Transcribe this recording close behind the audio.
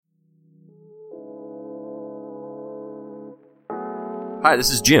Hi,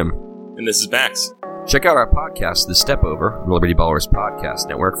 this is Jim. And this is Max. Check out our podcast, The Step Over, the Liberty Ballers Podcast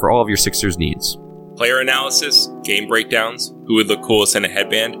Network, for all of your Sixers needs. Player analysis, game breakdowns, who would look coolest in a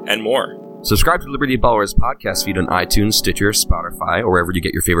headband, and more. Subscribe to Liberty Ballers podcast feed on iTunes, Stitcher, Spotify, or wherever you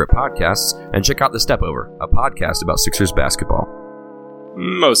get your favorite podcasts, and check out The Step Over, a podcast about Sixers basketball.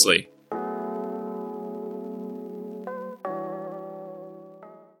 Mostly.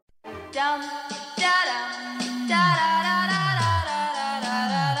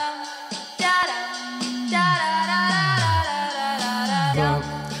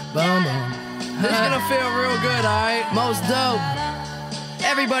 This is gonna feel real good, alright? Most dope.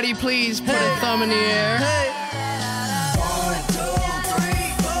 Everybody please put a thumb in the air. Hey. 1, 2, 3,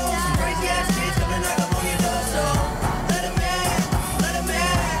 4. Some crazy ass kids coming knock up on your door, so let 'em in, let 'em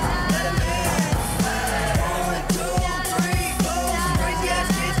in, let 'em in. 1, 2, 3, 4. Some crazy ass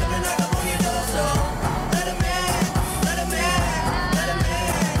kids coming knock up on your door, so let 'em in, let 'em in, let 'em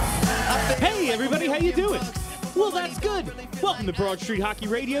in. Hey everybody, how you doing? Well, that's good. Welcome to Broad Street Hockey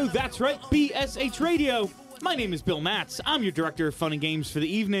Radio. That's right, BSH Radio. My name is Bill Matz. I'm your director of fun and games for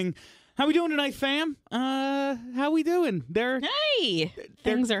the evening. How we doing tonight, fam? How we doing? Hey,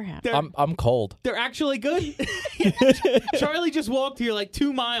 things are happening. I'm cold. They're actually good. Charlie just walked here like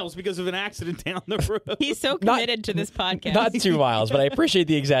 2 miles because of an accident down the road. He's so committed to this podcast. Not 2 miles, but I appreciate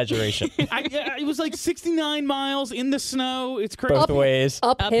the exaggeration. It was like 69 miles in the snow. It's crazy. Both ways.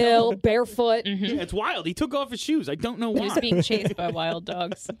 Uphill, barefoot. Yeah, it's wild. He took off his shoes. I don't know why. He was being chased by wild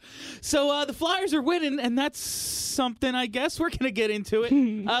dogs. So the Flyers are winning, and that's something. I guess we're gonna get into it.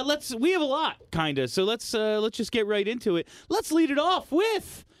 We have a lot, kinda. So let's just get right into it. Let's lead it off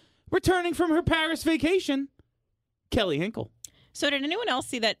with returning from her Paris vacation, Kelly Hinkle. So did anyone else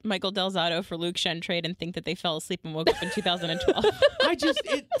see that Michael Del Zotto for Luke Shen trade and think that they fell asleep and woke up in 2012?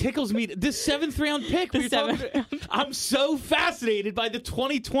 It tickles me. This 7th round pick. I'm so fascinated by the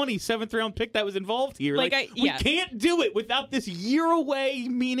 2020 7th round pick that was involved here. We can't do it without this year away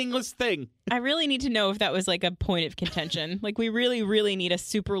meaningless thing. I really need to know if that was like a point of contention. Like we really, really need a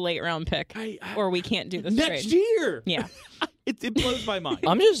super late round pick or we can't do this next trade. year. Yeah. It blows my mind.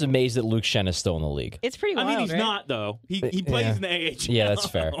 I'm just amazed that Luke Shen is still in the league. It's pretty wild, I mean, he's right? not, though. He plays in the AHL. Yeah, that's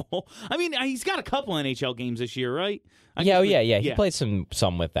fair. I mean, he's got a couple NHL games this year, right? Yeah. He played some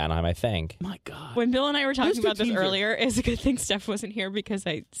with Anaheim, I think. My God. When Bill and I were talking about this teams earlier, it's a good thing Steph wasn't here because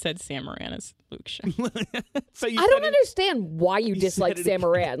I said Sam Moran is Luke Shen. So I don't understand why you dislike Sam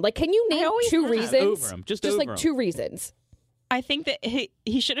Moran. Like, can you name two reasons? Over him. Just like him. 2 reasons. I think that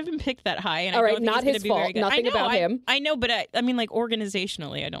he should have been picked that high. And All I right, don't not think his he's gonna fault. Be very good. Nothing about him. I know, but I mean, like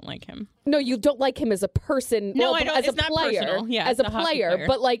organizationally, I don't like him. No, you don't like him as a person. No, well, I don't. As it's a not player, personal. Yeah, as it's a hockey player.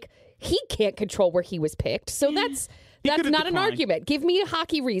 But like, he can't control where he was picked. So that's not declined. an argument. Give me a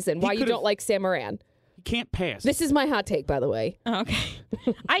hockey reason why you don't like Sam Moran. He can't pass. This is my hot take, by the way. Okay.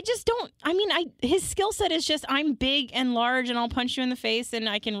 I just don't. I mean, his skill set is just I'm big and large, and I'll punch you in the face, and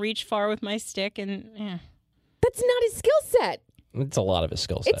I can reach far with my stick, and That's not his skill set. It's a lot of his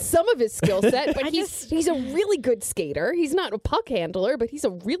skill set. It's some of his skill set, but he's a really good skater. He's not a puck handler, but he's a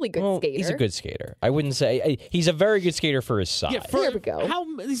really good skater. He's a good skater. I wouldn't say he's a very good skater for his size. Yeah, there we go.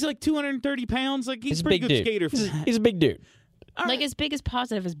 He's like 230 pounds. Like he's a a pretty big good dude. skater. He's a big dude. like as big as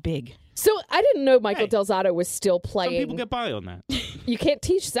positive as big. So I didn't know Michael Del Zotto was still playing. Some people get by on that. You can't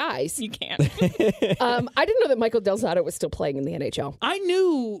teach size. You can't. I didn't know that Michael Del Zotto was still playing in the NHL. I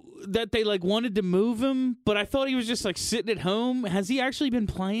knew that they wanted to move him, but I thought he was just sitting at home. Has he actually been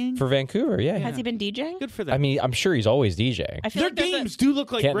playing For Vancouver, yeah. Has he been DJing? Good for them. I mean, I'm sure he's always DJing. I feel their like there's games do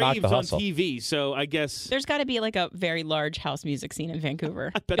look like Can't knock raves the on hustle. TV, so I guess there's got to be like a very large house music scene in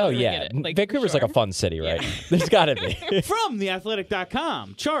Vancouver. Oh, yeah. Vancouver's like a fun city, right? There's got to be. From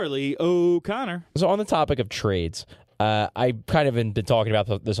theathletic.com, Charlie O'Connor. So on the topic of trades, I kind of been talking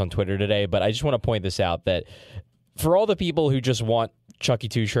about this on Twitter today, but I just want to point this out that for all the people who just want Chucky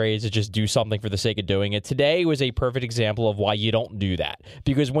 2 trades to just do something for the sake of doing it, today was a perfect example of why you don't do that.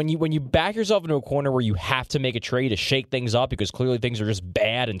 Because when you back yourself into a corner where you have to make a trade to shake things up because clearly things are just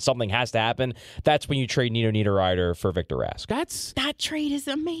bad and something has to happen, that's when you trade Nino Niederreiter for Victor Rask. That trade is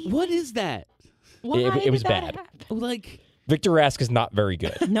amazing. What is that? Why It was did that bad. happen? Victor Rask is not very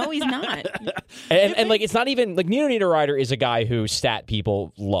good. No, he's not. And it's not even Nino Niederreiter is a guy who stat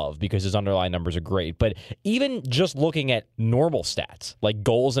people love because his underlying numbers are great. But even just looking at normal stats like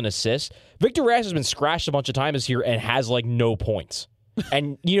goals and assists, Victor Rask has been scratched a bunch of times this year and has no points.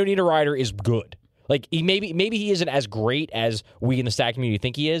 And Nino Niederreiter is good. Like maybe he isn't as great as we in the stat community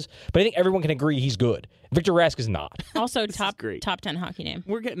think he is, but I think everyone can agree he's good. Victor Rask is not. Also, top great. 10 hockey name.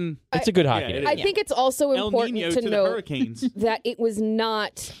 We're getting It's a good hockey yeah, name. I think it's also El important Nino to the note Hurricanes. that it was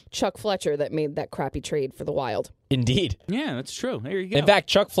not Chuck Fletcher that made that crappy trade for the Wild. Indeed. Yeah, that's true. There you go. In fact,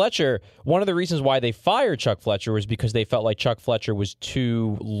 Chuck Fletcher, one of the reasons why they fired Chuck Fletcher was because they felt like Chuck Fletcher was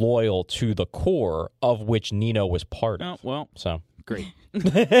too loyal to the core, of which Nino was part of. Oh, well, So great.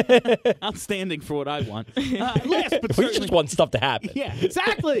 Outstanding for what I want. Last but we certainly... just want stuff to happen. Yeah,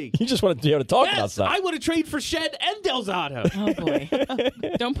 exactly. You just want to be able to talk about Yes, stuff. I want to trade for Shed and Delzato. Oh,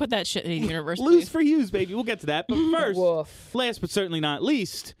 boy. Don't put that shit in the universe, Lose please. for Hughes, baby. We'll get to that. But first, Woof. last but certainly not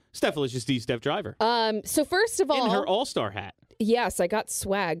least, Stephalicious D. Steph Driver. So first of all, In her All-Star hat. yes, I got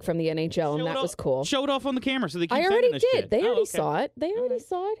swag from the NHL, and Show that it was off- cool. Show it off on the camera so they keep I sending already us did. shit. They Oh, already okay. saw it. They already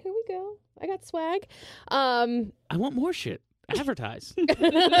saw it. Here we go. I got swag. I want more shit. Advertise. How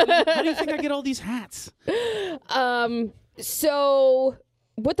do you think I get all these hats? So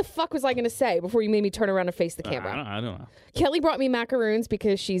what the fuck was I going to say before you made me turn around and face the camera? I don't know. Kelly brought me macaroons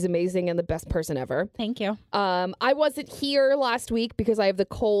because she's amazing and the best person ever. Thank you. I wasn't here last week because I have the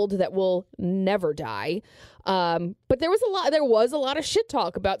cold that will never die. But there was a lot of shit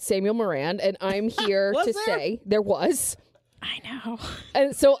talk about Samuel Moran, and I'm here Was to there? say there was. I know.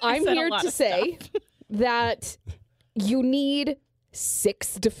 And so I'm said a here lot to of say that you need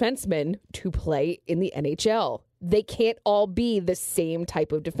 6 defensemen to play in the NHL. They can't all be the same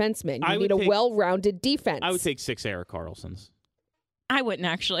type of defenseman. I You would need a take- well-rounded defense. I would take 6 Eric Carlsons. I wouldn't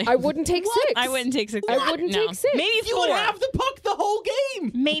actually. I wouldn't take 6. I wouldn't take 6. I wouldn't No. take 6. Maybe You 4. would have the puck the whole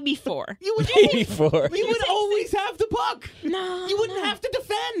game. Maybe 4. You would Before. You would always have the puck. No. You wouldn't have to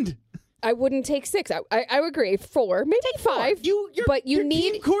defend. I wouldn't take 6. I agree. 4, maybe 5. But you your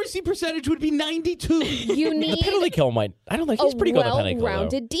need team Corsi percentage would be 92. you The need penalty kill might. I don't think he's a pretty good on the penalty kill. though.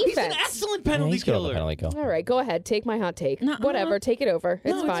 well-rounded He's an defense. excellent Yeah, penalty he's good on the killer. penalty kill. All right, go ahead. Take my hot take. Nuh-uh. Whatever. Take it over.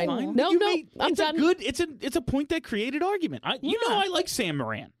 It's No, fine. It's fine. No, You no. made- I'm it's done. a good. It's a point that created argument. You know I like Sam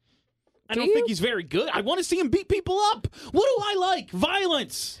Moran. I don't you? think he's very good. I want to see him beat people up. What do I like?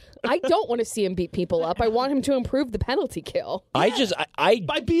 Violence. I don't want to see him beat people up. I want him to improve the penalty kill. I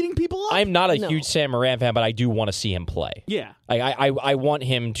By beating people up. I'm not a No. huge Sam Moran fan, but I do want to see him play. Yeah. I want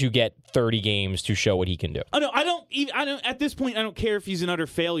him to get 30 games to show what he can do. Oh no, I don't. At this point, I don't care if he's an utter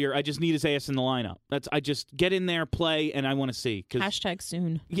failure. I just need his ass in the lineup. I just get in there, play, and I want to see. Hashtag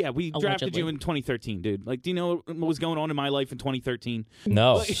soon. Yeah, we drafted Allegedly. you in 2013, dude. Like, do you know what was going on in my life in 2013?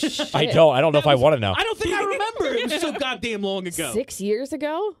 No, I don't. I don't know if I want to know. I don't think I remember. It was so goddamn long ago. 6 years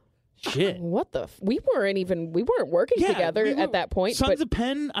ago? Shit. What the? We weren't working Yeah, together we were at that point. Sons But of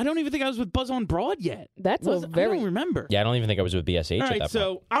Penn. I don't even think I was with Buzz on Broad yet. That's a I very- don't remember. Yeah, I don't even think I was with BSH All at right, that point.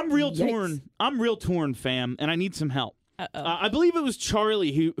 so I'm real Yikes. torn. I'm real torn, fam, and I need some help. Uh-oh. I believe it was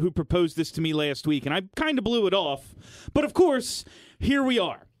Charlie who proposed this to me last week, and I kind of blew it off. But of course, here we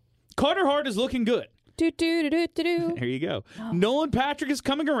are. Carter Hart is looking good. do. There you go. Nolan Patrick is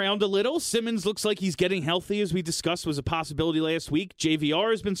coming around a little. Simmons looks like he's getting healthy, as we discussed was a possibility last week. JVR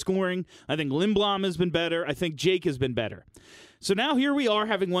has been scoring. I think Lindblom has been better. I think Jake has been better. So now here we are,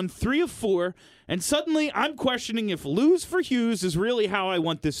 having won 3 of 4, and suddenly I'm questioning if lose for Hughes is really how I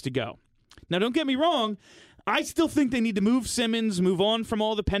want this to go. Now, don't get me wrong. I still think they need to move Simmons, move on from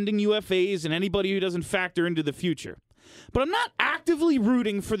all the pending UFAs and anybody who doesn't factor into the future. But I'm not actively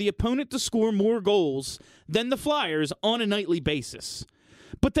rooting for the opponent to score more goals than the Flyers on a nightly basis.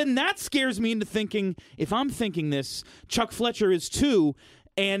 But then that scares me into thinking, if I'm thinking this, Chuck Fletcher is too,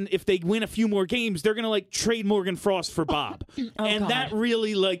 and if they win a few more games, they're going to trade Morgan Frost for Bob. And God. that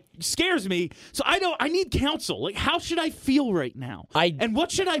really scares me. So I need counsel. How should I feel right now? And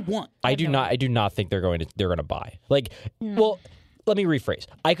what should I want? I do not think they're going to buy. Well, let me rephrase.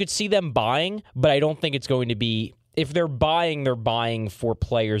 I could see them buying, but I don't think it's going to be. If they're buying for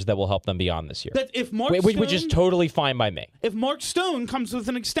players that will help them beyond this year. That if Mark Which is Stone- totally fine by me. If Mark Stone comes with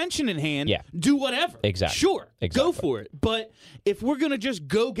an extension in hand, Yeah. do whatever. Exactly. Sure. Go Exactly. for it. But if we're going to just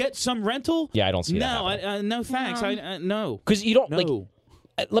go get some rental, Yeah, I don't see that no, happening. no thanks. No. Because you don't No.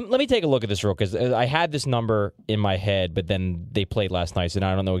 Let me take a look at this real, because I had this number in my head, but then they played last night, and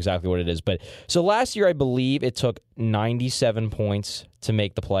I don't know exactly what it is. But so last year, I believe it took 97 points to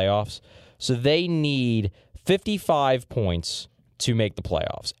make the playoffs. So they need 55 points to make the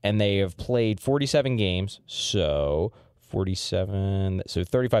playoffs, and they have played 47 games. So 47, so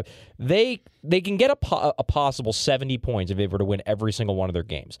 35. They can get a possible 70 points if they were to win every single one of their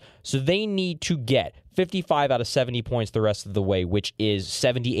games. So they need to get 55 out of 70 points the rest of the way, which is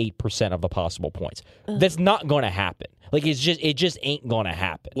 78% of the possible points. That's not going to happen. It just ain't going to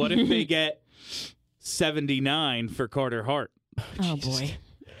happen. What if they get 79 for Carter Hart? Oh, boy.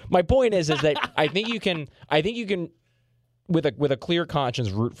 My point is that I think you can with a clear conscience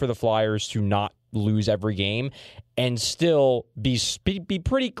root for the Flyers to not lose every game and still be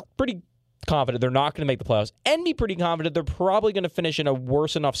pretty confident they're not going to make the playoffs, and be pretty confident they're probably going to finish in a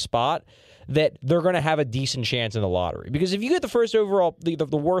worse enough spot that they're going to have a decent chance in the lottery. Because if you get the first overall,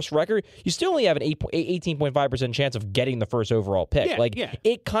 the worst record, you still only have an 18.5% chance of getting the first overall pick.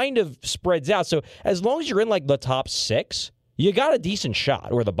 It kind of spreads out. So as long as you're in like the top 6, you got a decent shot,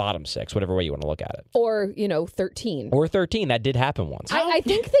 or the bottom 6, whatever way you want to look at it. Or, 13. Or 13. That did happen once. I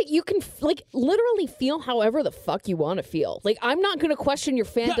think that you can, literally feel however the fuck you want to feel. I'm not going to question your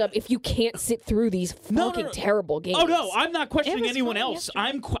fandom if you can't sit through these fucking terrible games. Oh, no, I'm not questioning anyone else.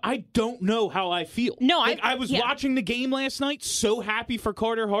 I don't know how I feel. No, I was watching the game last night, so happy for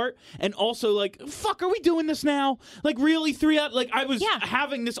Carter Hart, and also fuck, are we doing this now? Really, 3 out? I was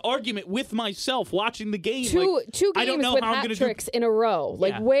having this argument with myself watching the game. Two games I don't know with how I'm tricks in a row.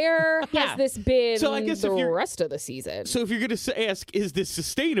 Where has this been so I guess the rest of the season? So if you're going to ask, is this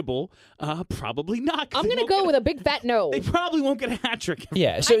sustainable? Probably not. I'm going to go with a big fat no. They probably won't get a hat trick.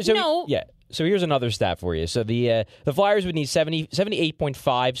 Yeah. So here's another stat for you. So the Flyers would need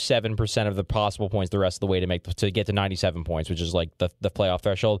 78.57% of the possible points the rest of the way to get to 97 points, which is like the playoff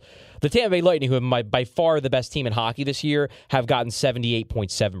threshold. The Tampa Bay Lightning, who are by far the best team in hockey this year, have gotten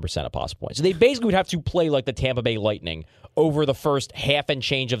 78.7% of possible points. So they basically would have to play like the Tampa Bay Lightning over the first half and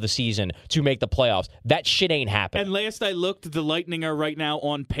change of the season to make the playoffs. That shit ain't happening. And last I looked, the Lightning are right now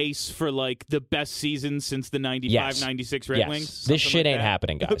on pace for the best season since the 95-96 Red Wings. This shit ain't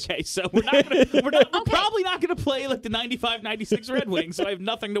happening, guys. Okay, so we're probably not going to play like the 95-96 Red Wings, so I have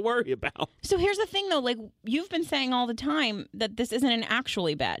nothing to worry about. So here's the thing, though. You've been saying all the time that this isn't an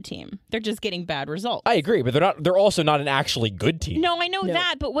actually bad team. They're just getting bad results. I agree, but they're also not an actually good team. No, I know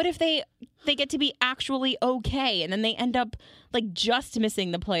that, but what if they get to be actually okay, and then they end up just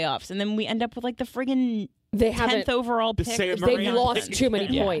missing the playoffs, and then we end up with the friggin' 10th overall pick. They've lost too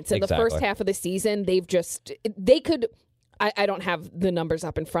many points in the first half of the season. They could. I don't have the numbers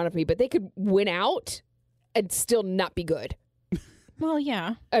up in front of me, but they could win out and still not be good. Well,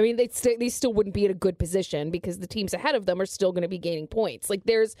 yeah. I mean, they still wouldn't be in a good position because the teams ahead of them are still going to be gaining points.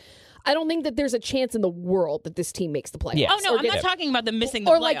 I don't think that there's a chance in the world that this team makes the playoffs. Oh, no, I'm not talking about them missing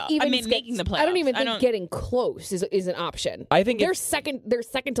the playoffs. Even making the playoffs. I don't even think getting close is an option. I think they're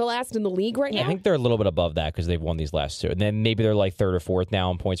second to last in the league right now. I think they're a little bit above that because they've won these last 2. And then maybe they're third or fourth now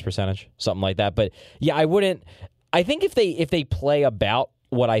in points percentage, something like that. But yeah, I think if they play about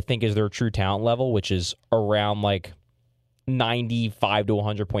what I think is their true talent level, which is around 95 to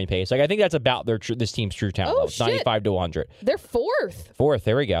 100 point pace. I think that's about this team's true talent level. 95 to 100. They're fourth.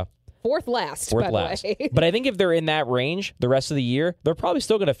 There we go. Fourth last. But I think if they're in that range the rest of the year, they're probably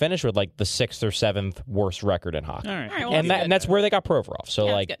still going to finish with the 6th or 7th worst record in hockey. All right. Well, and that's where they got Provorov.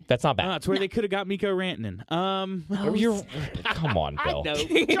 So that's not bad. That's where they could have got Mikko Rantanen. Come on, Bill. I know.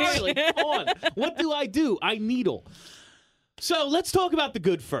 Charlie, come on. What do? I needle. So let's talk about the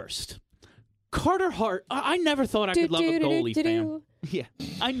good first. Carter Hart, I never thought I could love a goalie, fam. Yeah,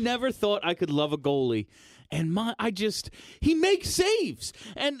 I never thought I could love a goalie. And he makes saves.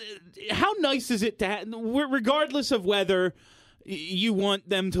 And how nice is it to have, regardless of whether you want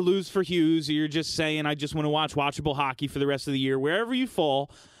them to lose for Hughes or you're just saying, I just want to watch watchable hockey for the rest of the year, wherever you fall,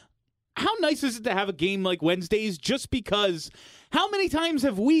 how nice is it to have a game like Wednesdays just because how many times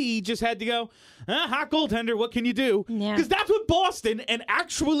have we just had to go, hot goaltender, what can you do? Because that's what Boston, an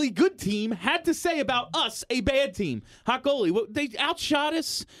actually good team, had to say about us, a bad team. Hot goalie. They outshot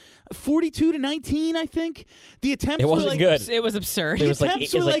us 42-19, I think. The attempts wasn't good. It was absurd. It was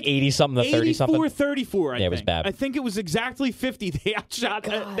 80-something to 30-something. 84-34, I think. It was bad. I think it was exactly 50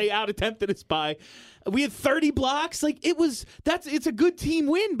 they out-attempted us by. We had 30 blocks. It's a good team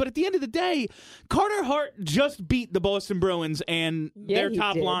win, but at the end of the day, Carter Hart just beat the Boston Bruins, and their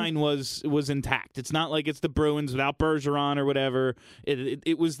top line was intact. It's not like it's the Bruins without Bergeron or whatever.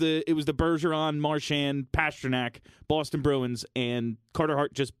 It was the Bergeron, Marchand, Pasternak, Boston Bruins, and Carter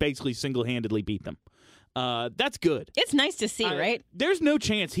Hart just basically single-handedly beat them. That's good. It's nice to see, right? There's no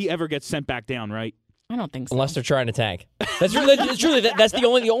chance he ever gets sent back down, right? I don't think so. Unless they're trying to tank. That's the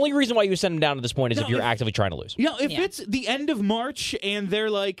only reason why you send them down to this point is if you're actively trying to lose. If it's the end of March and they're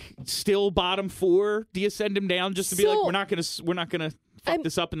still bottom 4, do you send them down just to be we're not gonna fucked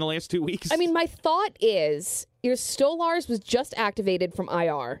this up in the last 2 weeks. I mean, my thought is, Stolarz was just activated from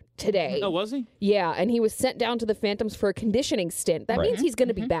IR today. Oh, was he? Yeah, and he was sent down to the Phantoms for a conditioning stint. That means he's going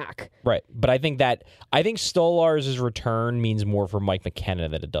to be back. Right, but I think Stolarz's return means more for Mike McKenna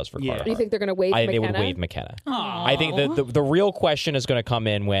than it does for Carter Hart. Do you think they're going to waive McKenna? I think they would waive McKenna. Aww. I think the real question is going to come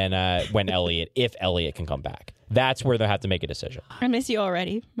in when Elliott, if Elliott can come back. That's where they'll have to make a decision. I miss you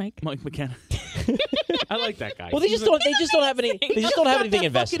already, Mike. Mike McKenna. I like that guy. Well, they just don't have anything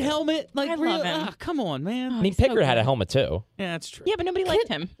invested. Fucking helmet. Like, I love him. Come on, man. I mean, Pickard had a helmet too. Yeah, that's true. Yeah, but nobody liked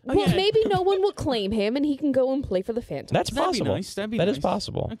him. Well, maybe no one will claim him, and he can go and play for the Phantoms. That's That'd be possible. nice. That'd be That nice. is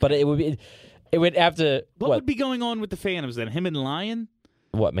possible. Okay. But it would have to. What would be going on with the Phantoms then? Him and Lion?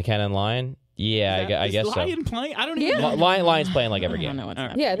 What, McKenna and Lyon? Yeah, I guess so. Lion playing? I don't even know. Lion's playing like every I don't game. know what's All right.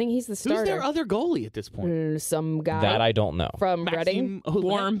 happening. Yeah, I think he's the starter. Who's their other goalie at this point? Some guy That I don't know. from Reading. Maxime Ouellet?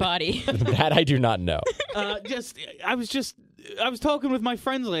 Warm body. That I do not know. I was talking with my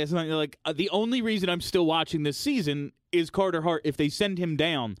friends last night. They're like, the only reason I'm still watching this season is Carter Hart. If they send him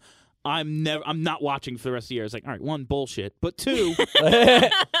down, I'm not watching for the rest of the year. It's like, all right, one, bullshit, but two,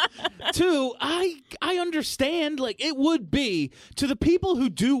 I understand. Like, it would be to the people who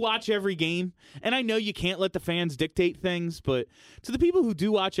do watch every game, and I know you can't let the fans dictate things, but to the people who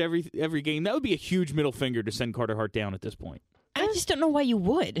do watch every game, that would be a huge middle finger to send Carter Hart down at this point. I just don't know why you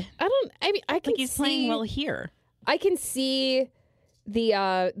would. I mean, I can Like, he's playing well here. I can see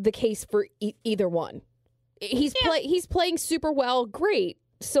the case for either one. He's playing super well. Great.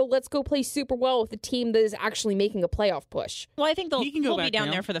 So let's go play super well with a team that is actually making a playoff push. Well, I think He can go he'll be back down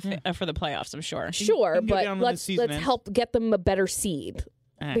down. there for the playoffs, I'm sure. Sure, can go but down when the let's season ends. help get them a better seed.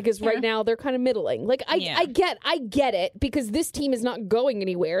 Because Fair. right now they're kind of middling. Like I get it because this team is not going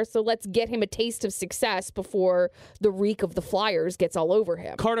anywhere. So let's get him a taste of success before the reek of the Flyers gets all over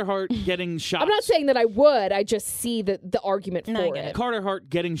him. Carter Hart getting shots. I'm not saying that I would. I just see the argument No, I for get it. it. Carter Hart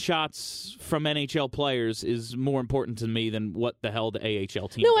getting shots from NHL players is more important to me than what the hell the AHL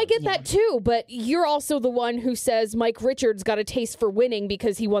team No, I does. get that too, but you're also the one who says Mike Richards got a taste for winning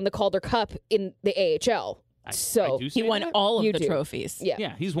because he won the Calder Cup in the AHL. I So do say He won that. all of You the do. trophies. yeah.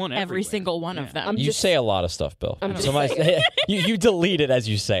 Yeah, he's won Every everywhere. single one of them. You say a lot of stuff, Bill. I'm just You delete it as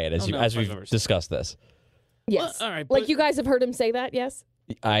you say it, as know if I've we've ever said discussed this. Yes. Well, all right, like but- you guys have heard him say that, yes?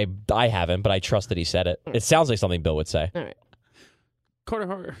 I haven't, but I trust that he said it. It sounds like something Bill would say. All right. Carter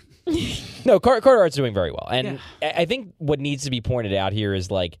Hart. No, Carter Hart's doing very well. And I think what needs to be pointed out here is,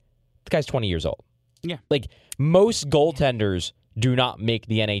 like, the guy's 20 years old. Yeah. Like, most goaltenders do not make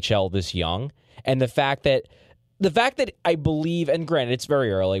the NHL this young. And the fact that I believe, and granted, it's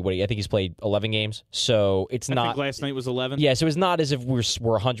very early. I think he's played 11 games, so it's I not. think last night was 11. Yeah, so it's not as if we're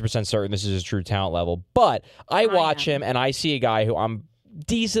 100% certain this is his true talent level. But I watch him, and I see a guy who I'm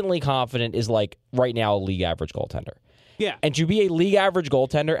decently confident is, like, right now a league average goaltender. Yeah. And to be a league average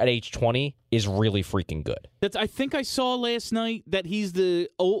goaltender at age 20 is really freaking good. I think I saw last night that he's the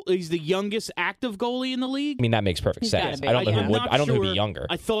youngest active goalie in the league. I mean, that makes perfect He's gotta sense. be. I don't know I'm who would. not I don't know who'd sure. be younger.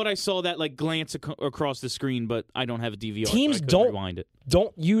 I thought I saw that like glance across the screen, but I don't have a DVR. so Teams I couldn't don't rewind it.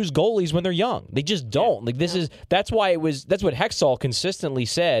 don't use goalies when they're young. They just don't. Like that's why that's what Hextall consistently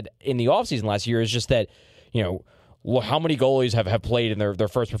said in the offseason last year is just that, you know, how many goalies have played in their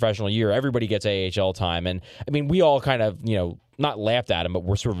first professional year? Everybody gets AHL time. And I mean, we all kind of, you know, not laughed at him, but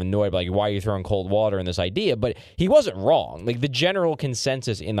we're sort of annoyed by, like, why are you throwing cold water in this idea? But he wasn't wrong. Like, the general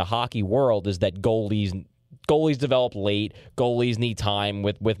consensus in the hockey world is that goalies develop late. Goalies need time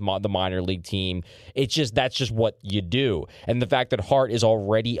with the minor league team. That's just what you do. And the fact that Hart is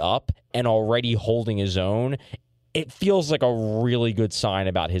already up and already holding his own, it feels like a really good sign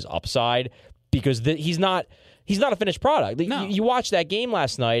about his upside because he's not a finished product. No. You watched that game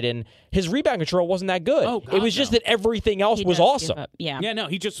last night, and his rebound control wasn't that good. Oh, God, it was just no. that everything else He was does awesome. give up. Yeah. Yeah, no,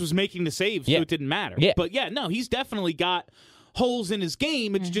 he just was making the saves, Yeah. so it didn't matter. Yeah. But yeah, no, he's definitely got holes in his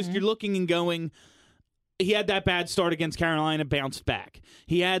game. It's just you're looking and going, he had that bad start against Carolina, bounced back.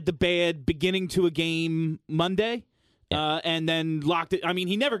 He had the bad beginning to a game Monday. And then locked it. I mean,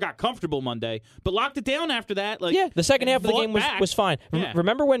 he never got comfortable Monday, but locked it down after that. Like, Yeah, the second half of the fought game back. was fine. Yeah.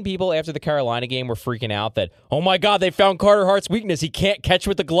 Remember when people after the Carolina game were freaking out that, oh my God, they found Carter Hart's weakness. He can't catch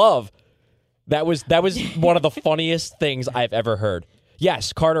with the glove. That was one of the funniest things I've ever heard.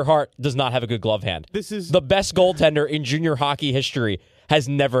 Yes, Carter Hart does not have a good glove hand. This is The best goaltender in junior hockey history has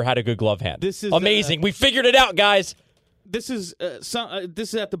never had a good glove hand. This is, amazing. We figured it out, guys. This is this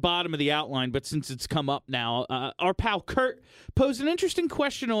is at the bottom of the outline, but since it's come up now, our pal Kurt posed an interesting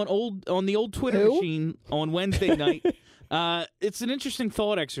question on the old Twitter machine on Wednesday night. It's an interesting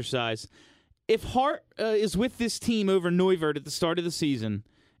thought exercise. If Hart is with this team over Neuvirth at the start of the season,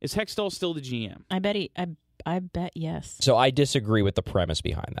 is Hextall still the GM? I bet I bet yes. So I disagree with the premise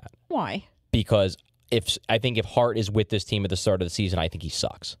behind that. Why? Because I think if Hart is with this team at the start of the season, I think he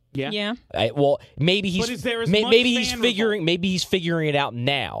sucks. Yeah. Maybe he's But is there as maybe much he's fan figuring it out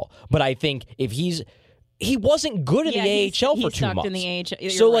now. But I think if he wasn't good in the AHL for 2 sucked months. In the AHL.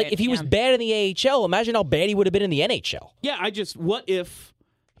 You're So right, if he was bad in the AHL, imagine how bad he would have been in the NHL. Yeah, what if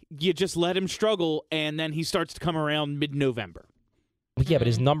you just let him struggle and then he starts to come around mid-November? Yeah, but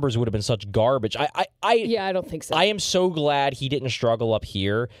his numbers would have been such garbage. I don't think so. I am so glad he didn't struggle up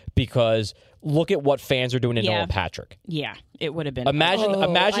here because look at what fans are doing to Nolan Patrick. Yeah, it would have been. Imagine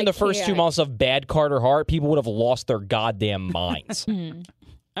I the first 2 can't. months of bad Carter Hart. People would have lost their goddamn minds.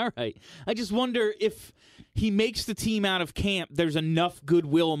 All right. I just wonder if he makes the team out of camp, there's enough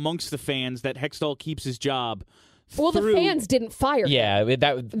goodwill amongst the fans that Hextall keeps his job. Well, the fans didn't fire him. Yeah,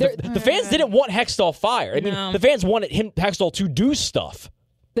 the fans didn't want Hextall fired. I mean, the fans wanted Hextall to do stuff.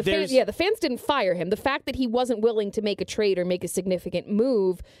 The fans didn't fire him. The fact that he wasn't willing to make a trade or make a significant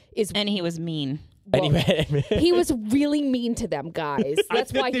move is... And he was mean. Well, he was really mean to them, guys.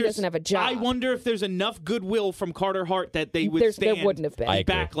 That's why he doesn't have a job. I wonder if there's enough goodwill from Carter Hart that they would There stand wouldn't have been. the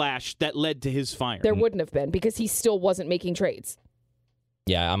backlash that led to his firing. There wouldn't have been because he still wasn't making trades.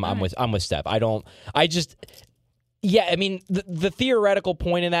 Yeah, I'm with Steph. Yeah, I mean the theoretical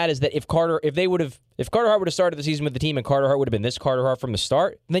point in that is that if Carter Hart would have started the season with the team and Carter Hart would have been this Carter Hart from the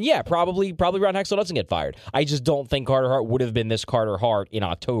start, then yeah, probably Ron Hextall doesn't get fired. I just don't think Carter Hart would have been this Carter Hart in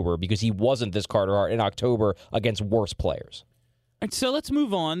October because he wasn't this Carter Hart in October against worse players. All right, so let's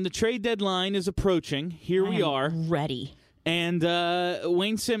move on. The trade deadline is approaching. Here we are. Ready. And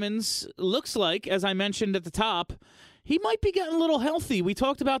Wayne Simmons looks like, as I mentioned at the top, he might be getting a little healthy. We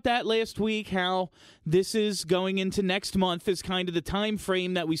talked about that last week, how this is going into next month is kind of the time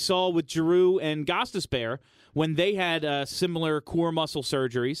frame that we saw with Giroux and Gostisbehere when they had similar core muscle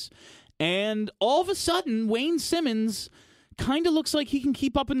surgeries. And all of a sudden, Wayne Simmons kind of looks like he can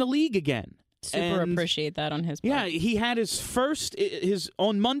keep up in the league again. Super appreciate that on his part. Yeah, he had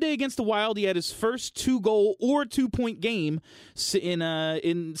on Monday against the Wild. He had his first 2-goal or 2-point game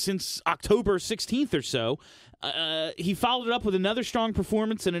since October 16th or so. He followed it up with another strong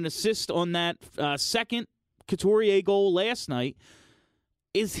performance and an assist on that second Couturier goal last night.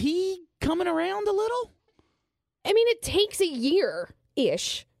 Is he coming around a little? I mean, it takes a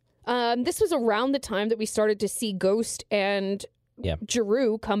year-ish. This was around the time that we started to see Ghost and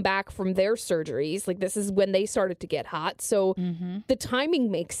Giroux come back from their surgeries. Like, this is when they started to get hot. So the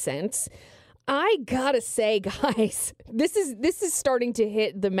timing makes sense. I gotta say, guys, this is starting to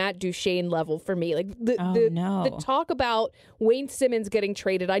hit the Matt Duchene level for me. Like the talk about Wayne Simmons getting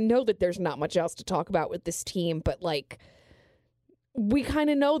traded. I know that there's not much else to talk about with this team, but like we kind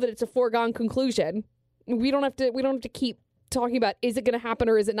of know that it's a foregone conclusion. We don't have to keep talking about is it going to happen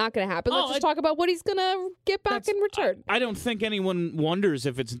or is it not going to happen. Let's just talk about what he's going to get back in return. I don't think anyone wonders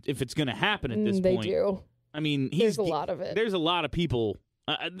if it's going to happen at this they point. They do. I mean, there's a lot of it. There's a lot of people.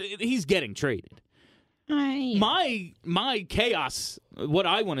 He's getting traded. My chaos. What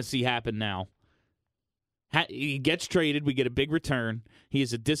I want to see happen now. He gets traded. We get a big return. He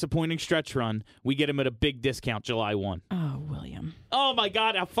has a disappointing stretch run. We get him at a big discount July 1. Oh, William. Oh my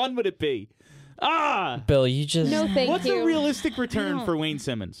God! How fun would it be? Bill, you just no, thank What's you. a realistic return for Wayne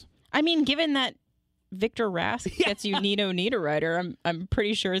Simmons? I mean, given that Victor Rask gets you Nino Niederreiter, I'm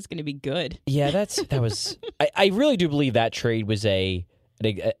pretty sure it's going to be good. Yeah, that was. I really do believe that trade was an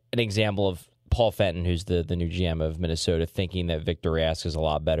example of Paul Fenton, who's the new GM of Minnesota, thinking that Victor Rask is a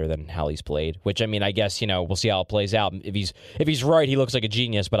lot better than how he's played. Which, I mean, I guess we'll see how it plays out. If he's right, he looks like a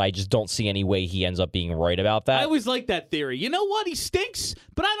genius, but I just don't see any way he ends up being right about that. I always like that theory. You know what? He stinks,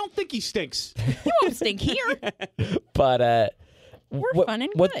 but I don't think he stinks. He won't stink here. But we're fun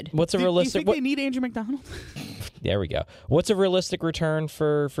and good. What's a realistic? Do you think they need Andrew McDonald? There we go. What's a realistic return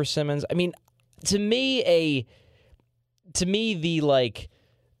for Simmons? I mean, to me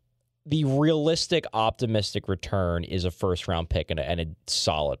the realistic, optimistic return is a first-round pick and a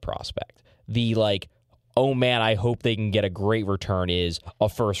solid prospect. The, oh, man, I hope they can get a great return is a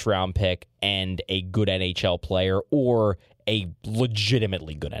first-round pick and a good NHL player or a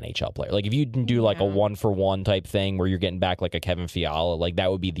legitimately good NHL player. Like, if you can do, a one-for-one type thing where you're getting back, a Kevin Fiala,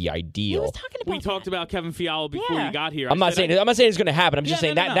 that would be the ideal. He was talking about We talked about Kevin Fiala before you got here. I'm not saying it's going to happen. I'm just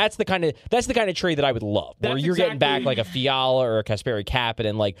saying no. that's the kind of trade that I would love, where you're getting back a Fiala or a Kasperi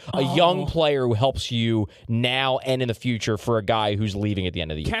Kapanen, a young player who helps you now and in the future for a guy who's leaving at the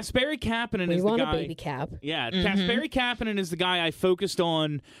end of the year. Kasperi Kapanen is the guy. We want a baby cap. Yeah, Kasperi Kapanen is the guy I focused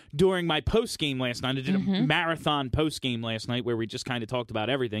on during my post game last night. I did a marathon post game last night where we just kind of talked about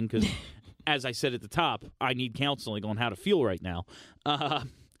everything because, as I said at the top, I need counseling on how to feel right now.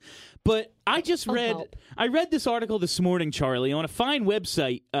 But I just I'll read help. I read this article this morning, Charlie, on a fine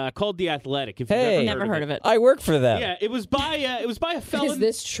website called The Athletic. If you've Hey. ever Never heard of it. I work for them. Yeah, it was by a fella. Is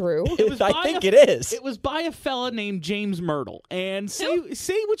this true? It was I by think a- it is. It was by a fella named James Myrtle. And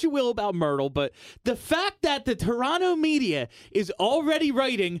say what you will about Myrtle, but the fact that the Toronto media is already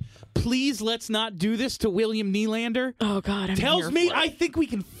writing, please let's not do this to William Nylander, Oh God, I'm tells here me for it. I think we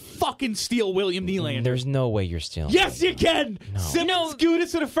can fucking steal William Nylander. There's no way you're stealing. Yes, you can. Simmons, No.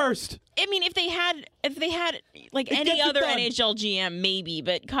 Gudas at a first. I mean, if they had like It any gets it other done. NHL GM, maybe.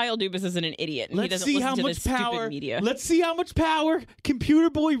 But Kyle Dubas isn't an idiot. And he Let's doesn't see listen how to much this stupid power. media. Let's see how much power Computer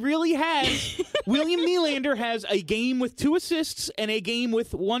Boy really has. William Nylander has a game with 2 assists and a game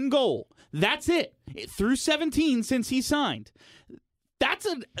with 1 goal. That's it. Through 17 since he signed. That's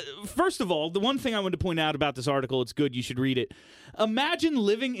first of all, the one thing I wanted to point out about this article, it's good, you should read it. Imagine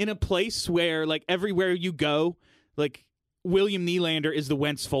living in a place where, like, everywhere you go, like, William Nylander is the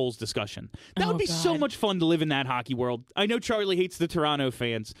Wentz Foles discussion. That would be so God. much fun to live in that hockey world. I know Charlie hates the Toronto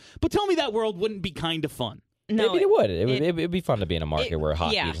fans, but tell me that world wouldn't be kind of fun. no, Maybe it would. It'd be fun to be in a market where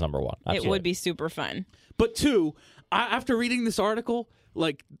hockey yeah. is number one. it Absolutely. would be super fun. But 2, after reading this article,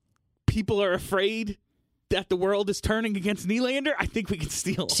 like, people are afraid that the world is turning against Nylander. I think we can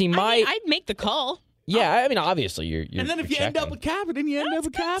steal him. See, I mean, I'd make the call. I mean, obviously, you're And then if you you're end up checking. with Kapanen, you end up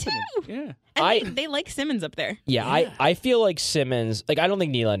with good, Kapanen. too. Yeah. And they like Simmons up there. Yeah, I feel like Simmons, like, I don't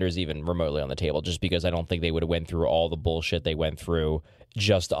think Nylander is even remotely on the table just because I don't think they would have went through all the bullshit they went through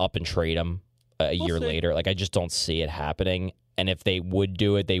just to up and trade him a year see. later. Like, I just don't see it happening. And if they would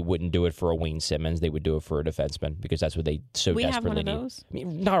do it, they wouldn't do it for a Wayne Simmons. They would do it for a defenseman because that's what they so We have desperately one of need. those. I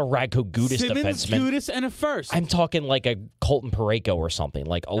mean, not a Radko Gudas Simmons, defenseman. Gudas, and a first. I'm talking like a Colton Parayko or something,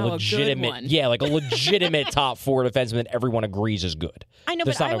 like a a good legitimate, one. like a legitimate top 4 defenseman that everyone agrees is good. I know,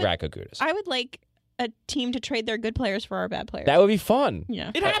 That's but not I a would, Radko Gudas. I would like a team to trade their good players for our bad players. That would be fun.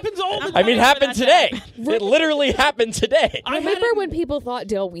 yeah. It happens all the time. I mean, it happened for that today. It literally happened today. I had Remember it- when people thought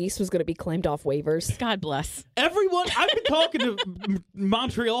Dale Weiss was going to be claimed off waivers? God bless. everyone, I've been talking to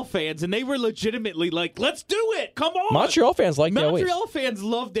Montreal fans, and they were legitimately like, let's do it. Come on. Montreal fans like Dale Weiss. Montreal fans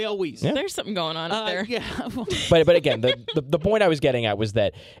love Dale Weiss. Yeah. There's something going on up there. Yeah. But again, the point I was getting at was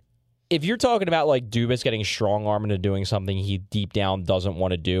that if you're talking about like Dubas getting strong arm into doing something he deep down doesn't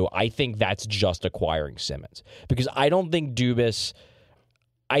want to do, I think that's just acquiring Simmons. Because I don't think Dubas,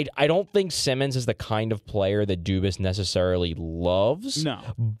 I don't think Simmons is the kind of player that Dubas necessarily loves. No.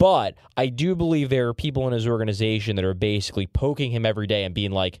 But I do believe there are people in his organization that are basically poking him every day and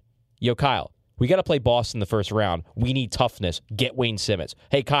being like, yo, Kyle, we got to play Boston the first round. We need toughness. Get Wayne Simmons.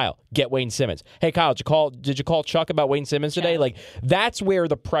 Hey, Kyle, get Wayne Simmons. Hey, Kyle, did you call Chuck about Wayne Simmons today? Like, that's where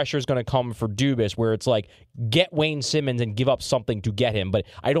the pressure is going to come for Dubas, where it's like, get Wayne Simmons and give up something to get him. But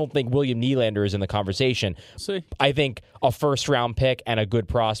I don't think William Nylander is in the conversation. See. I think a first-round pick and a good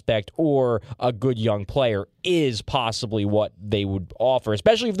prospect or a good young player is possibly what they would offer,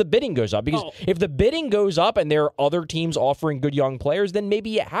 especially if the bidding goes up. Because if the bidding goes up and there are other teams offering good young players, then maybe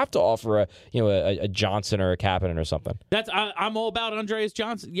you have to offer a Johnson or a Kapanen or something. I'm all about Andreas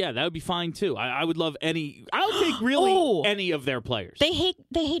Johnson. Yeah, that would be fine too. I would love any. I would take really any of their players. They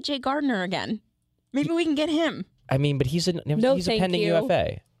hate Jay Gardner again. Maybe we can get him. I mean, but he's a thank pending you.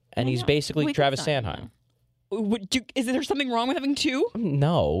 UFA, and he's basically We can Travis sign Sanheim. him. Is there something wrong with having 2?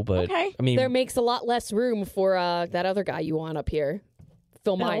 No, but Okay. I mean, There makes a lot less room for that other guy you want up here,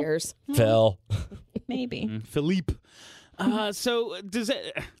 Phil Myers. Phil. Maybe. Philippe. So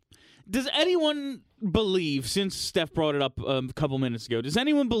does anyone believe, since Steph brought it up a couple minutes ago, does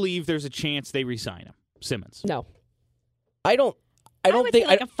anyone believe there's a chance they re-sign him, Simmons? No. I don't I would think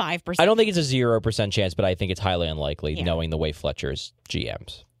say like a 5%. I don't think it's a 0% chance, but I think it's highly unlikely, Yeah. knowing the way Fletcher's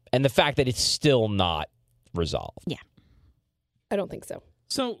GMs and the fact that it's still not resolved. I don't think so.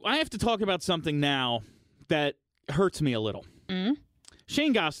 So I have to talk about something now that hurts me a little. Mm?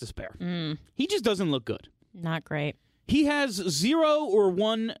 Shane Gostisbehere. He just doesn't look good. Not great. He has 0 or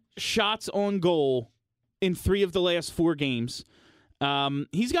 1 shots on goal in 3 of the last 4 games.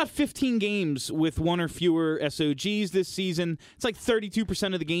 He's got 15 games with 1 or fewer SOGs this season. It's like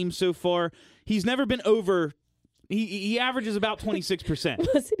 32% of the games so far. He's never been over. He averages about 26%.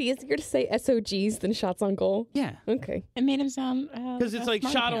 Was it easier to say SOGs than shots on goal? Yeah. Okay. It made him sound Because it's like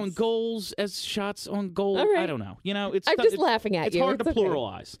shot on goals as shots on goal. All right. I don't know. You know, it's I'm just laughing at it's you. hard It's to okay.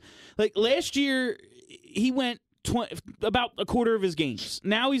 pluralize. Like last year, he went about a quarter of his games.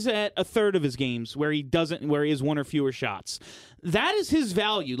 Now he's at a third of his games where he has 1 or fewer shots. That is his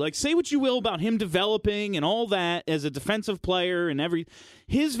value. Like, say what you will about him developing and all that as a defensive player and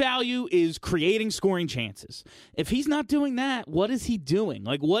his value is creating scoring chances. If he's not doing that, what is he doing?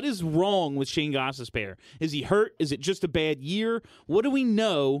 Like, what is wrong with Shane Gostisbehere? Is he hurt? Is it just a bad year? What do we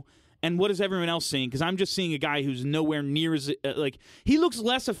know? and what is everyone else seeing? Because I'm just seeing a guy who's nowhere near as he looks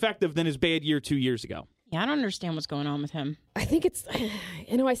less effective than his bad year 2 years ago. Yeah, I don't understand what's going on with him. I think it's,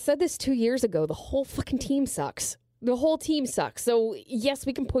 I said this 2 years ago. The whole fucking team sucks. The whole team sucks. So, yes,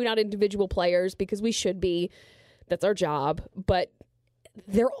 we can point out individual players because we should be. That's our job. But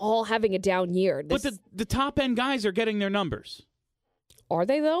they're all having a down year. But the top-end guys are getting their numbers. Are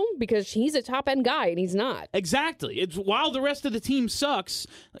they, though? Because he's a top-end guy, and he's not. Exactly. It's while the rest of the team sucks,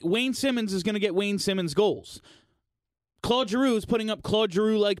 Wayne Simmons is going to get Wayne Simmons goals. Claude Giroux is putting up Claude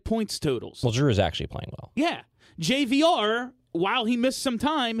Giroux-like points totals. Well, Giroux is actually playing well. Yeah. JVR, while he missed some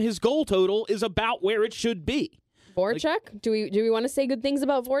time, his goal total is about where it should be. Voracek? Do we want to say good things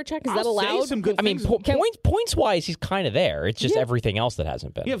about Voracek? Is that I'll say allowed? some good I mean, things. points-wise, he's kind of there. It's just everything else that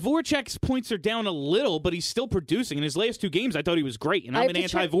hasn't been. Yeah, Voracek's points are down a little, but he's still producing. In his last 2 games, I thought he was great, and I'm an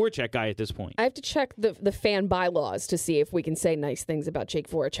anti-Voracek guy at this point. I have to check the fan bylaws to see if we can say nice things about Jake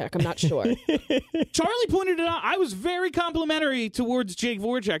Voracek. I'm not sure. Charlie pointed it out. I was very complimentary towards Jake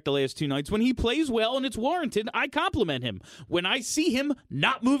Voracek the last 2 nights. When he plays well and it's warranted, I compliment him. When I see him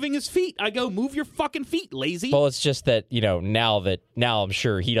not moving his feet, I go, move your fucking feet, lazy. Well, it's just that, now I'm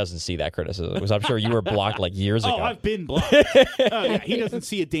sure he doesn't see that criticism, because I'm sure you were blocked like years ago. Oh, I've been blocked. Yeah, he doesn't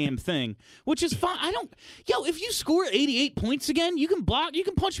see a damn thing, which is fine. If you score 88 points again, you can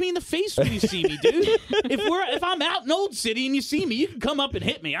punch me in the face when you see me, dude. If I'm out in Old City and you see me, you can come up and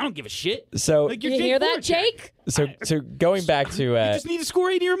hit me. I don't give a shit. So like, you're you Jake hear that, Voracek. Jake? So going back to you just need to score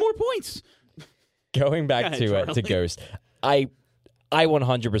 80 or more points. going back Go ahead, to Charlie. Ghost, I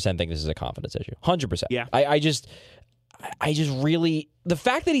 100% think this is a confidence issue. 100%. Yeah. I just really, the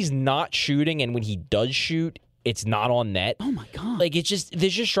fact that he's not shooting, and when he does shoot, it's not on net. Oh my god! Like, this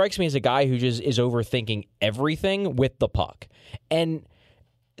just strikes me as a guy who just is overthinking everything with the puck. And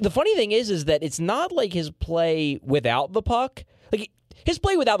the funny thing is that it's not like his play without the puck. Like, his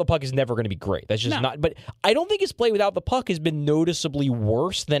play without the puck is never going to be great. That's just not. But I don't think his play without the puck has been noticeably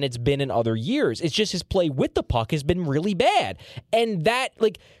worse than it's been in other years. It's just his play with the puck has been really bad. And that,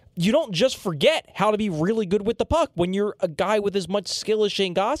 like, you don't just forget how to be really good with the puck when you're a guy with as much skill as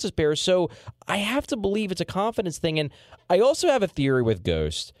Shane Gostisbehere. So I have to believe it's a confidence thing. And I also have a theory with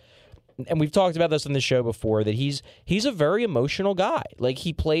Ghost, and we've talked about this on the show before, that he's a very emotional guy. Like,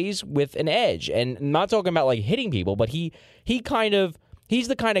 he plays with an edge. And I'm not talking about, like, hitting people, but he's the kind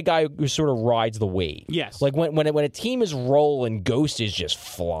of guy who sort of rides the wave. Yes. Like, when a team is rolling, Ghost is just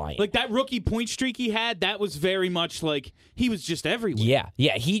flying. Like, that rookie point streak he had, that was very much like he was just everywhere.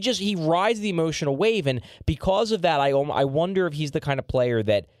 Yeah. He rides the emotional wave, and because of that, I wonder if he's the kind of player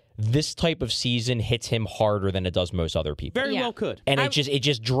that this type of season hits him harder than it does most other people. Very well could. And it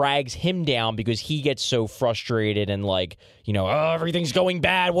just drags him down because he gets so frustrated and like, everything's going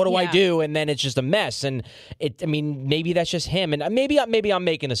bad. What do I do? And then it's just a mess. And maybe that's just him. And maybe I'm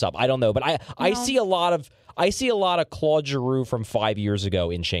making this up. I don't know. But I see a lot of Claude Giroux from 5 years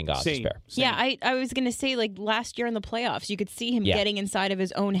ago in Shane Gostisbehere. Yeah, I was going to say, like, last year in the playoffs, you could see him getting inside of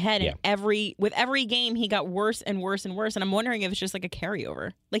his own head, and with every game, he got worse and worse and worse, and I'm wondering if it's just like a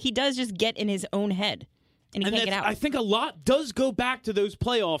carryover. Like, he does just get in his own head, and he can't get out. I think a lot does go back to those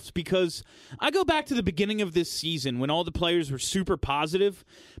playoffs, because I go back to the beginning of this season when all the players were super positive,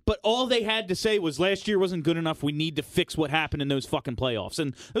 but all they had to say was last year wasn't good enough. We need to fix what happened in those fucking playoffs,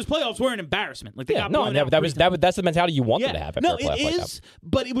 and those playoffs were an embarrassment. Like, they got blown out. That's the mentality you wanted to have. No, it is,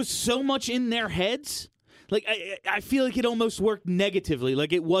 but it was so much in their heads. Like, I feel like it almost worked negatively.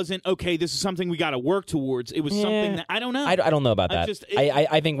 Like, it wasn't, okay, this is something we got to work towards. It was something that, I don't know. I don't know about that.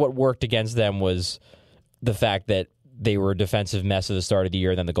 I think what worked against them was the fact that they were a defensive mess at the start of the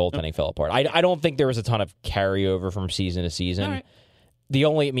year, and then the goaltending fell apart. I don't think there was a ton of carryover from season to season. All right.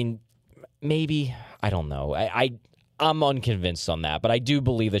 Maybe, I don't know. I'm unconvinced on that, but I do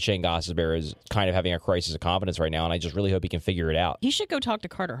believe that Shane Gostisbehere is kind of having a crisis of confidence right now, and I just really hope he can figure it out. He should go talk to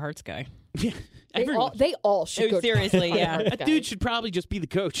Carter Hart's guy. Yeah. They all should go. Seriously, yeah. That dude should probably just be the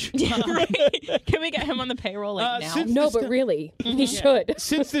coach. Right? Can we get him on the payroll now? No, but really, he should.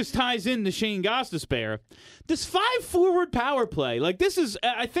 Since this ties into Shane Gostisbehere, this 5-forward power play, like, this is,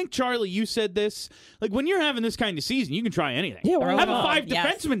 I think, Charlie, you said this, like, when you're having this kind of season, you can try anything. Yeah, why have a not? 5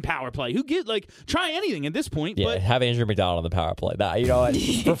 defenseman power play. Try anything at this point. Yeah, But have Andrew McDonald on the power play. You know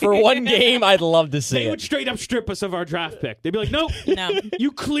what? for one game, I'd love to see they it. would straight up strip us of our draft pick. They'd be like, nope, No.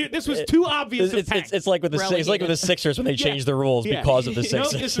 you clear. This was too obvious. It's like with the Sixers when they changed the rules because of the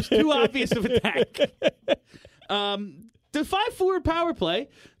Sixers. Nope, this was too obvious of attack. The 5-forward power play,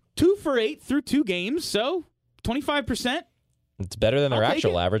 2 for 8 through 2 games, so 25%. It's better than their I'll take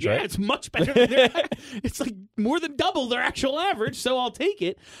actual it. average, Yeah, right? it's much better than their it's like more than double their actual average, so I'll take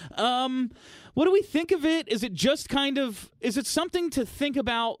it. What do we think of it? Is it just is it something to think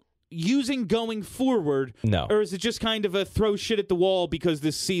about using going forward? No. Or is it just kind of a throw shit at the wall because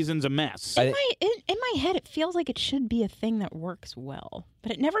this season's a mess? In my head, it feels like it should be a thing that works well,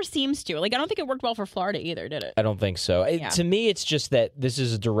 but it never seems to. Like, I don't think it worked well for Florida either, did it? I don't think so. To me, it's just that this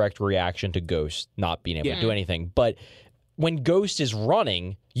is a direct reaction to Ghost not being able to do anything. But when Ghost is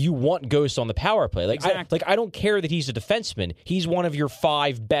running, you want Ghost on the power play. I don't care that he's a defenseman. He's one of your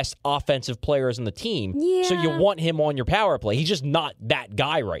 5 best offensive players on the team. Yeah. So you want him on your power play. He's just not that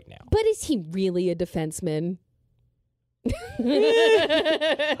guy right now. But is he really a defenseman?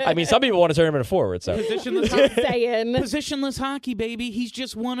 I mean, some people want to turn him into forward. So Positionless hockey, baby. He's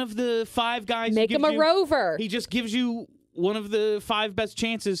just one of the 5 guys. Make him a rover. He just gives you one of the 5 best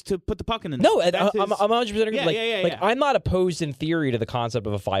chances to put the puck in the net. No, I'm 100% agree. I'm not opposed in theory to the concept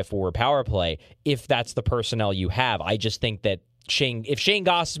of a 5-forward power play if that's the personnel you have. I just think that if Shane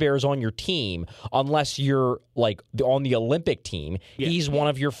Gostisbehere is on your team, unless you're like on the Olympic team, he's one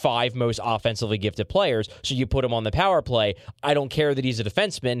of your 5 most offensively gifted players. So you put him on the power play. I don't care that he's a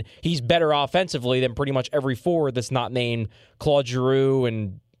defenseman. He's better offensively than pretty much every forward that's not named Claude Giroux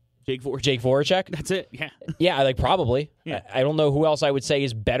and Jake Voracek. That's it. Yeah. Yeah, probably. Yeah. I don't know who else I would say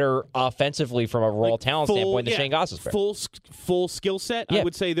is better offensively from a raw talent standpoint than Shane Gostisbehere. Full skill set. I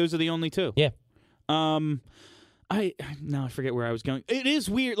would say those are the only 2. Yeah. I forget where I was going. It is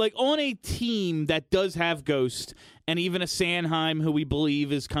weird. Like, on a team that does have Ghost and even a Sanheim, who we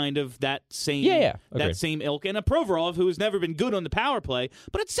believe is kind of that same that same ilk, and a Provorov, who has never been good on the power play,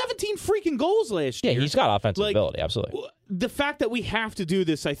 but it's 17 freaking goals last year. Yeah, he's got offensive ability, absolutely. The fact that we have to do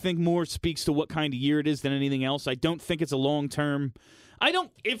this, I think, more speaks to what kind of year it is than anything else. I don't think it's a long-term...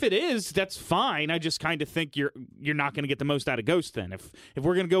 If it is, that's fine. I just kind of think you're not going to get the most out of Ghost then. If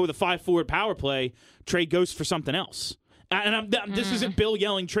we're going to go with a 5-forward power play, trade Ghost for something else. And this isn't Bill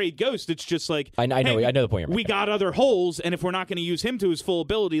yelling trade Ghost. It's just like I know the point you're making. We got other holes, and if we're not going to use him to his full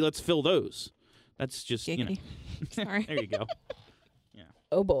ability, let's fill those. That's just Sorry. There you go. Yeah.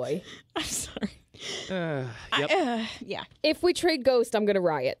 Oh boy. I'm sorry. Yep. Yeah. If we trade Ghost, I'm going to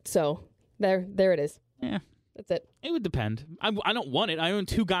riot. So there it is. Yeah. That's it. It would depend. I don't want it. I own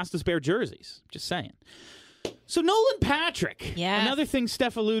 2 Gostisbehere jerseys. Just saying. So Nolan Patrick. Yes. Another thing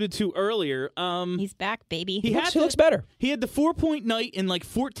Steph alluded to earlier. He's back, baby. He looks better. He had the 4-point night in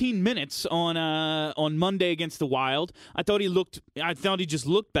 14 minutes on Monday against the Wild. I thought he just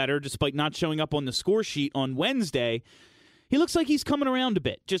looked better despite not showing up on the score sheet on Wednesday. He looks like he's coming around a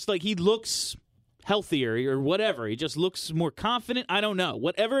bit. Just like he looks healthier or whatever. He just looks more confident. I don't know.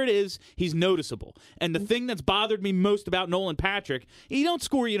 Whatever it is, he's noticeable. And the thing that's bothered me most about Nolan Patrick, you don't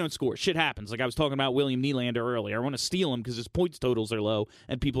score. Shit happens. Like I was talking about William Nylander earlier. I want to steal him because his points totals are low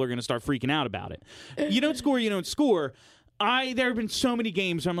and people are going to start freaking out about it. You don't score. There have been so many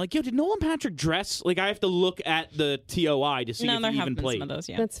games where I'm like, yo, did Nolan Patrick dress? Like, I have to look at the TOI to see if he even played. Some of those,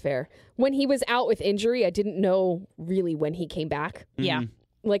 yeah. That's fair. When he was out with injury, I didn't know really when he came back. Yeah.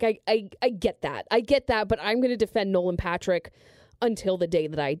 Like, I get that. I get that, but I'm going to defend Nolan Patrick until the day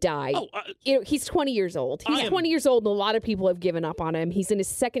that I die. He's 20 years old. He's 20 years old, and a lot of people have given up on him. He's in his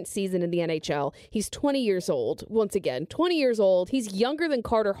 2nd season in the NHL. He's 20 years old. Once again, 20 years old. He's younger than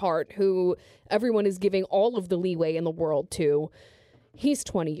Carter Hart, who everyone is giving all of the leeway in the world to. He's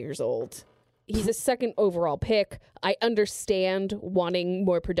 20 years old. He's a 2nd overall pick. I understand wanting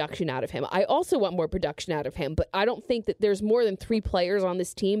more production out of him. I also want more production out of him, but I don't think that there's more than 3 players on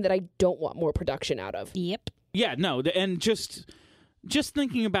this team that I don't want more production out of. Yep. Yeah, no, and just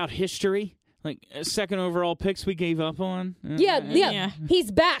thinking about history, like 2nd overall picks we gave up on. Yeah. He's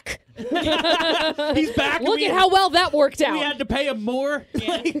back. He's back. Look at how well that worked out. We had to pay him more.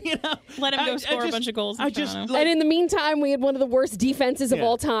 Let him go score a bunch of goals. And in the meantime, we had one of the worst defenses of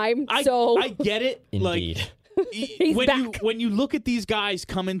all time. I get it. Indeed. He's back. When you look at these guys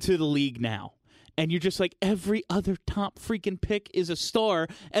come into the league now, and you're just like, every other top freaking pick is a star,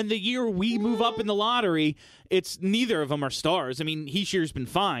 and the year we move up in the lottery, it's neither of them are stars. I mean, Heischer's been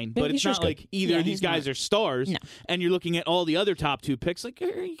fine, but it's not like either of these guys are stars. No. And you're looking at all the other top 2 picks, like,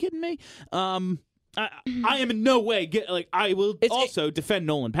 are you kidding me? I am in no way I will also defend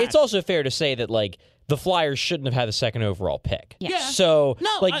Nolan Patrick. It's also fair to say that the Flyers shouldn't have had the 2nd overall pick. Yeah. So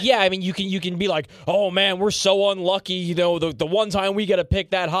I mean you can be like, oh man, we're so unlucky. The one time we get a pick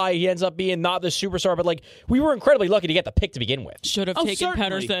that high, he ends up being not the superstar. But we were incredibly lucky to get the pick to begin with. Should have taken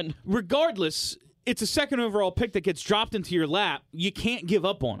certainly. Pettersson. Regardless, it's a 2nd overall pick that gets dropped into your lap. You can't give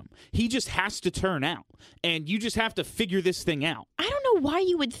up on him. He just has to turn out, and you just have to figure this thing out. I don't know why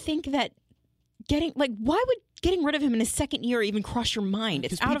you would think that. Why would getting rid of him in his 2nd year even cross your mind?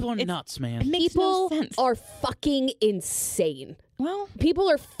 Because people are nuts, man. It makes people no sense. are fucking insane. Well, people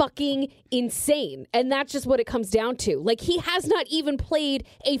are fucking insane. And that's just what it comes down to. Like, he has not even played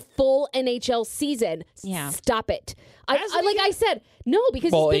a full NHL season. Yeah. Stop it. I said, no,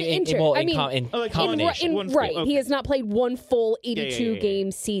 because he's been injured. He has not played one full 82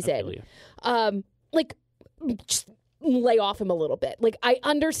 game season. Just lay off him a little bit. Like, I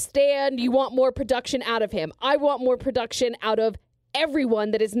understand you want more production out of him. I want more production out of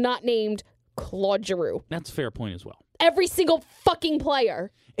everyone that is not named Claude Giroux. That's a fair point as well. Every single fucking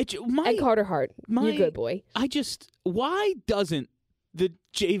player. And Carter Hart. You're good, boy. Why doesn't the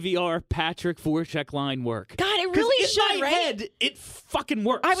JVR Patrick Voracek line work? God, it really should, in my head, it fucking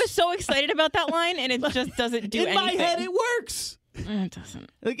works. I was so excited about that line, and it just doesn't do anything. In my head, it works. It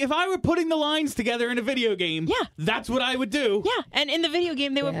doesn't. Like, if I were putting the lines together in a video game, that's what I would do. Yeah, and in the video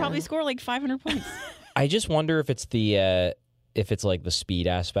game, they would probably score like 500 points. I just wonder if it's the like the speed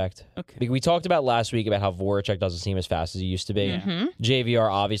aspect. Okay. Because we talked about last week about how Voracek doesn't seem as fast as he used to be. Mm-hmm.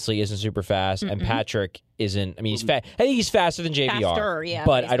 JVR obviously isn't super fast, and Patrick isn't. I mean, he's fast. I think he's faster than JVR. Faster, yeah,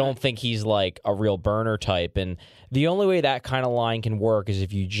 but I don't think he's like a real burner type. And the only way that kind of line can work is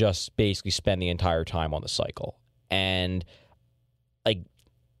if you just basically spend the entire time on the cycle. And like,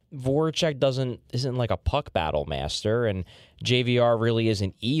 Voracek isn't like a puck battle master, and JVR really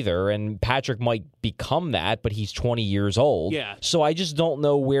isn't either, and Patrick might become that, but he's 20 years old. Yeah. So I just don't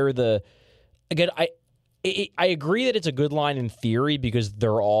know where I agree that it's a good line in theory because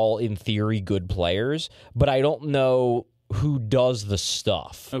they're all in theory good players, but I don't know who does the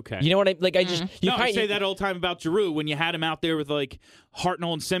stuff. Okay. You know what I like? I just I say that all the time about Giroux when you had him out there with like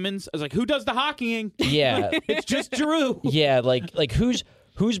Hartnell and Simmons. I was like, who does the hockeying? Yeah. It's just Giroux. Yeah, like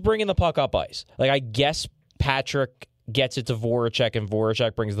who's bringing the puck up ice? Like, I guess Patrick gets it to Voracek, and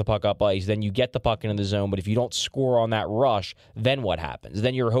Voracek brings the puck up ice. Then you get the puck into the zone, but if you don't score on that rush, then what happens?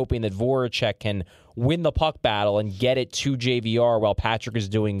 Then you're hoping that Voracek can win the puck battle and get it to JVR while Patrick is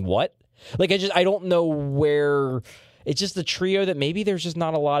doing what? Like, I don't know where. It's just the trio that maybe there's just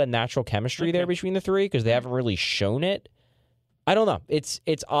not a lot of natural chemistry there between the three because they haven't really shown it. I don't know. It's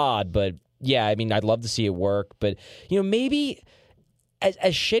odd, but yeah, I mean, I'd love to see it work, but maybe.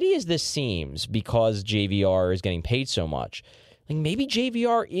 As shitty as this seems, because JVR is getting paid so much, like maybe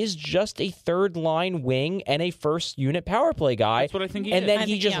JVR is just a third line wing and a first unit power play guy. That's what I think he is. And then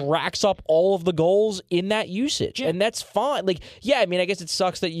he just racks up all of the goals in that usage. Yeah. And that's fine. Like, yeah, I mean, I guess it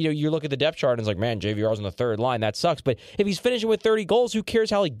sucks that you look at the depth chart and it's like, man, JVR's on the third line. That sucks. But if he's finishing with 30 goals, who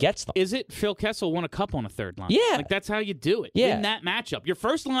cares how he gets them? Is it Phil Kessel won a cup on a third line? Yeah. Like, that's how you do it. Yeah. In that matchup. Your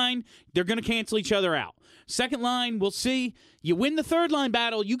first line, they're going to cancel each other out. Second line, we'll see. You win the third line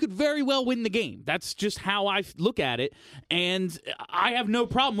battle, you could very well win the game. That's just how I look at it. And I have no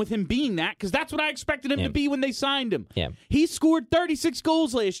problem with him being that because that's what I expected him to be when they signed him. Yeah. He scored 36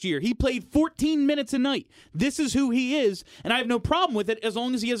 goals last year. He played 14 minutes a night. This is who he is, and I have no problem with it as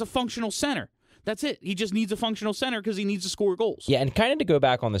long as he has a functional center. That's it. He just needs a functional center because he needs to score goals. Yeah, and kind of to go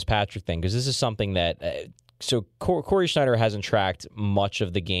back on this Patrick thing, because this is something that so Corey Schneider hasn't tracked much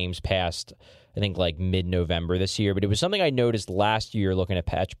of the games past, I think, like mid-November this year, but it was something I noticed last year looking at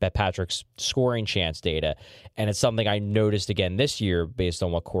Patrick's scoring chance data, and it's something I noticed again this year based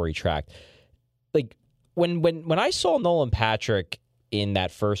on what Corey tracked. Like, when I saw Nolan Patrick in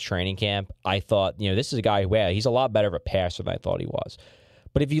that first training camp, I thought, this is a guy who, he's a lot better of a passer than I thought he was.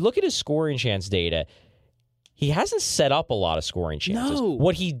 But if you look at his scoring chance data, he hasn't set up a lot of scoring chances. No.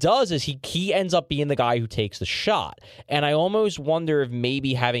 What he does is he ends up being the guy who takes the shot. And I almost wonder if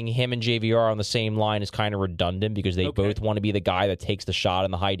maybe having him and JVR on the same line is kind of redundant because they both want to be the guy that takes the shot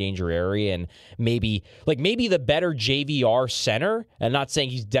in the high danger area. And maybe the better JVR center, and I'm not saying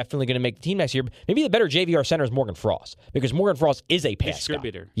he's definitely going to make the team next year, but maybe the better JVR center is Morgan Frost because Morgan Frost is a pass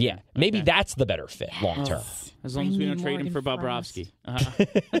distributor. guy. Yeah. Maybe that's the better fit long term. As long as we don't trade him for Bobrovsky.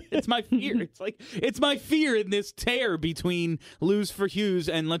 It's my fear. It's my fear in this tear between lose for Hughes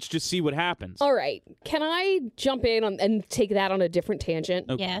and let's just see what happens. All right. Can I jump in and take that on a different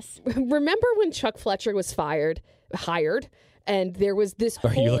tangent? Okay. Yes. Remember when Chuck Fletcher was hired, and there was this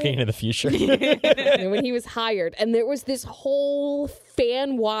whole... Are you looking into the future? When he was hired, and there was this whole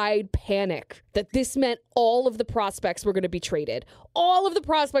fan-wide panic that this meant all of the prospects were going to be traded. All of the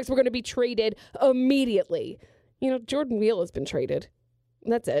prospects were going to be traded immediately. Jordan Wheel has been traded.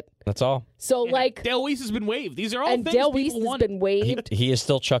 That's it. That's all. So, Dale Weiss has been waived. These are all and things Dale Weiss people has want. been waived. He is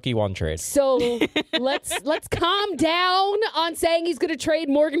still Chucky one trade. So let's calm down on saying he's going to trade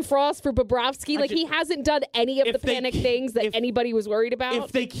Morgan Frost for Bobrovsky. He hasn't done any of the panic things that anybody was worried about.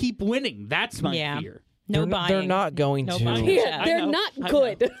 If they keep winning, that's my fear. No they're buying. not going No to. buying. Yeah, they're not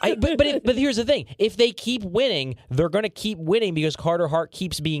good. But here's the thing: if they keep winning, they're going to keep winning because Carter Hart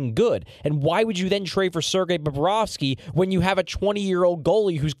keeps being good. And why would you then trade for Sergei Bobrovsky when you have a 20-year-old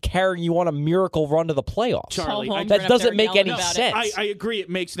goalie who's carrying you on a miracle run to the playoffs? Charlie, Paul Holmgren that up doesn't there make yelling any about it. sense. I agree. It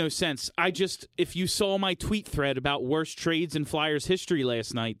makes no sense. If you saw my tweet thread about worst trades in Flyers history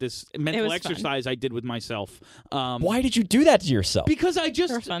last night, this mental was exercise I did with myself. Why did you do that to yourself? Because I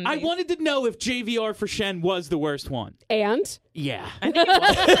For fun I days. wanted to know if JVR for Shen was the worst one. And Yeah.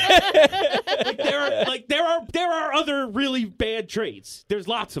 there are other really bad trades. There's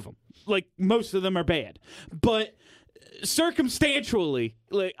lots of them. Like most of them are bad. But circumstantially,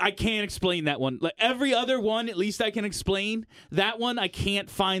 like I can't explain that one. Like every other one, at least I can explain. That one I can't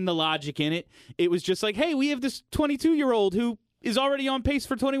find the logic in it. It was just like, hey, we have this 22-year-old who is already on pace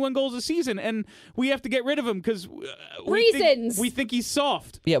for 21 goals a season, and we have to get rid of him because Reasons. we think he's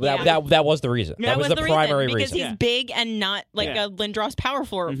soft. Yeah, but that was the reason. Yeah, that was the primary because reason. he's big and not like Yeah. a Lindros power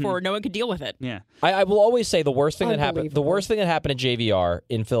forward. No one could deal with it. Yeah. I will always say the worst thing that happened. The Unbelievable. worst thing that happened at JVR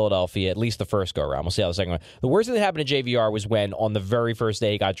in Philadelphia, at least the first go around. We'll see how the second one. The worst thing that happened at JVR was when on the very first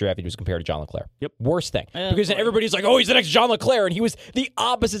day he got drafted, he was compared to John LeClair. Yep. Worst thing because then everybody's like, oh, he's the next John LeClair, and he was the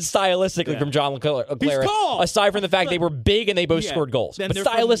opposite stylistically from John LeClair. He's tall! Aside from the fact they were big and they both Yeah. scored goals, Then but they're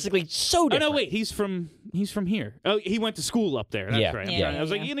from- stylistically so Oh different. no, wait, he's from here. Oh, he went to school up there. That's Yeah. right. Yeah, I was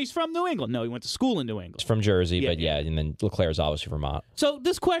like, yeah. and he's from New England. No, he went to school in New England. It's from Jersey, Yeah, but yeah. and then LeClair's obviously Vermont. So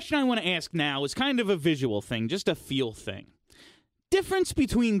this question I want to ask now is kind of a visual thing, just a feel thing. Difference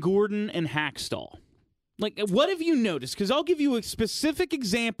between Gordon and Hackstall. Like, what have you noticed? Because I'll give you a specific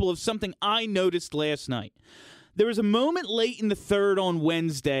example of something I noticed last night. There was a moment late in the third on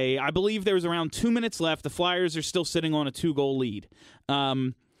Wednesday. I believe there was around 2 minutes left. The Flyers are still sitting on a 2-goal lead.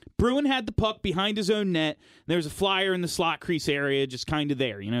 Bruin had the puck behind his own net. There was a Flyer in the slot crease area, just kind of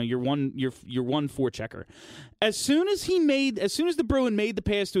there. You know, your one forechecker. As soon as the Bruin made the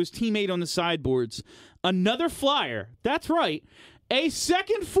pass to his teammate on the sideboards, another Flyer. That's right. A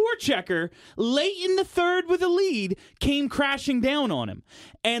second forechecker late in the third with a lead came crashing down on him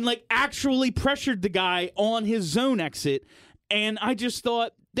and like actually pressured the guy on his zone exit. And I just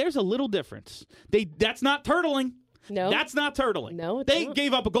thought there's a little difference. That's not turtling. No. That's not turtling. No, it's they not.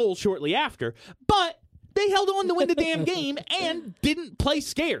 gave up a goal shortly after, but they held on to win the damn game and didn't play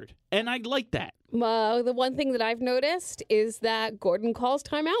scared. And I like that. The one thing that I've noticed is that Gordon calls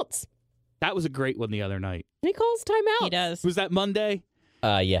timeouts. That was a great one the other night. He calls timeouts. He does. Was that Monday?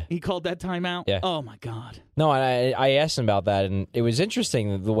 Yeah. He called that timeout? Yeah. Oh, my God. No, and I asked him about that, and it was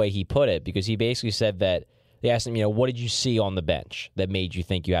interesting the way he put it because he basically said that they asked him, what did you see on the bench that made you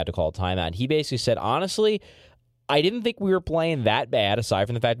think you had to call a timeout? And he basically said, honestly, I didn't think we were playing that bad, aside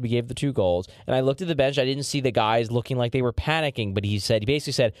from the fact we gave the 2 goals. And I looked at the bench. I didn't see the guys looking like they were panicking. But he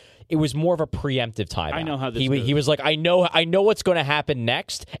basically said it was more of a preemptive timeout. I know how this he goes. He was like, I know what's going to happen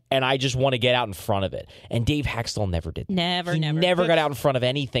next, and I just want to get out in front of it. And Dave Hackstall never did. Never. He never got out in front of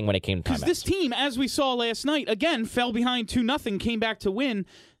anything when it came to Because timeouts. this team, as we saw last night, again, fell behind 2-0, came back to win.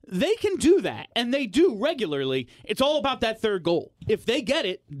 They can do that, and they do regularly. It's all about that third goal. If they get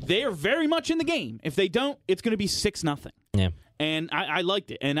it, they're very much in the game. If they don't, it's going to be 6-0. Yeah. And I liked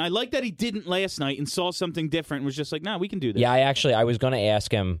it. And I liked that he didn't last night and saw something different and was just like, we can do this. Yeah, I was going to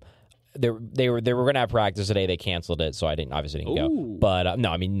ask him. They were going to have practice today. They canceled it, so I obviously didn't go. Ooh. But no,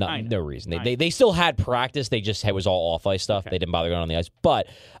 I mean, no reason. They still had practice. They just it was all off ice stuff. Okay. They didn't bother going on the ice. But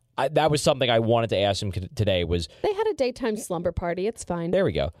that was something I wanted to ask him today. Was They had a daytime slumber party. It's fine. there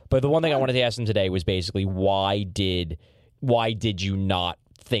we go. But the one thing I wanted to ask him today was basically why did you not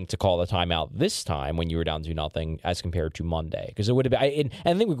think to call the timeout this time when you were down 2-0 as compared to Monday? Because it would have been.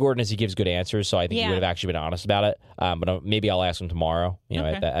 And I think with Gordon, he gives good answers, so I think he would have actually been honest about it. But maybe I'll ask him tomorrow. Okay.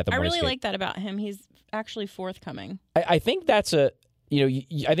 At the I morning really skate. like that about him. He's actually forthcoming. I think that's a.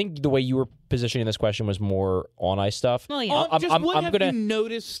 I think the way you were positioning this question was more on ice stuff. Well, yeah. What have you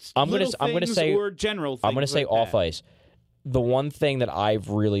noticed? I'm gonna say or general things. I'm going to say like off that? ice. The one thing that I've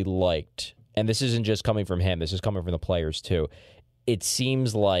really liked, and this isn't just coming from him, this is coming from the players too. It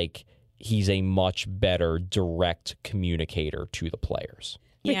seems like he's a much better direct communicator to the players.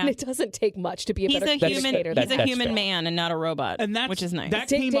 I mean, Yeah. it doesn't take much to be a He's better a communicator. human. than He's a that. human fair. man and not a robot, And that's- which is nice. that-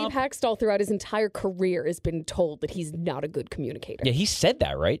 Dave came up- Hackstall throughout his entire career has been told that he's not a good communicator. Yeah, he said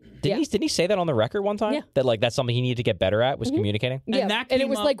that, right? Yeah. Didn't he say that on the record one time? Yeah. That that's something he needed to get better at was communicating. Yeah, that and it came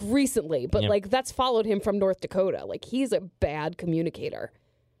was up- like recently, but Yeah. like that's followed him from North Dakota. Like he's a bad communicator.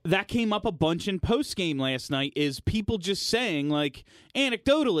 That came up a bunch in post game last night. Is people just saying, like,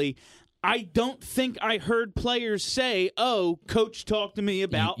 anecdotally, I don't think I heard players say, "Oh, coach talked to me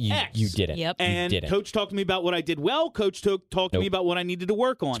about X." You didn't. Yep. And you didn't. coach talked to me about what I did well. Coach talked to me about what I needed to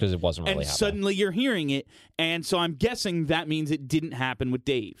work on. Because it wasn't really and happening. suddenly you're hearing it, and so I'm guessing that means it didn't happen with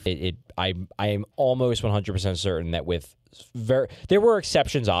Dave. I am almost 100% certain that with there were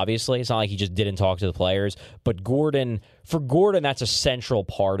exceptions, obviously. It's not like he just didn't talk to the players, but for Gordon, that's a central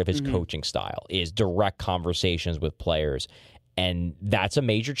part of his coaching style, is direct conversations with players. And that's a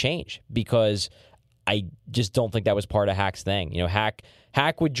major change because I just don't think that was part of Hack's thing. Hack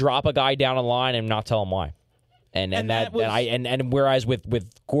would drop a guy down a line and not tell him why. And whereas with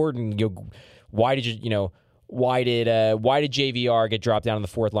Gordon, why did JVR get dropped down in the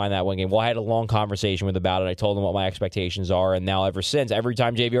fourth line that one game? Well, I had a long conversation with him about it. I told him what my expectations are, and now ever since, every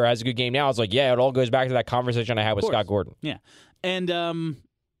time JVR has a good game now, it's like, yeah, it all goes back to that conversation I had with Scott Gordon. Yeah. And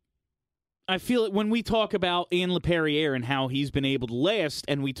I feel it when we talk about Ian LePerriere and how he's been able to last,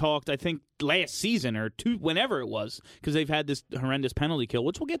 and we talked, I think, last season or two, whenever it was, because they've had this horrendous penalty kill,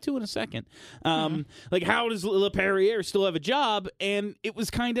 which we'll get to in a second. Like, how does LePerriere still have a job? And it was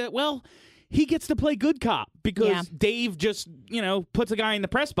kind of, well, he gets to play good cop because Dave just, puts a guy in the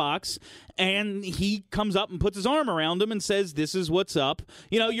press box and he comes up and puts his arm around him and says, this is what's up.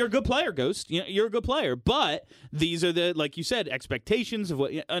 You're a good player, Ghost. You're a good player. But these are the, like you said, expectations of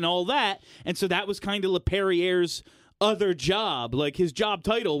what and all that. And so that was kind of LePerriere's other job. Like his job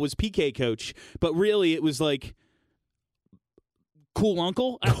title was PK coach, but really it was like, cool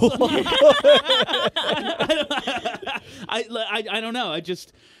uncle. I don't know.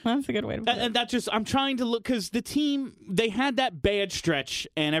 That's a good way to put it. And that's just, I'm trying to look, because the team, they had that bad stretch,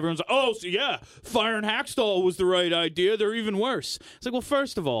 and everyone's like, oh, so yeah, firing Hackstall was the right idea. They're even worse. It's like, well,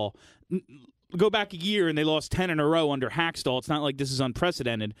 first of all, go back a year and they lost 10 in a row under Hackstall. It's not like this is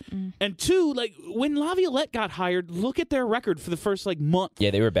unprecedented. And two, like when Laviolette got hired, look at their record for the first month.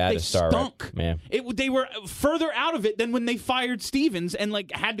 Yeah, they were bad to start. Stunk. Right? They were further out of it than when they fired Stevens and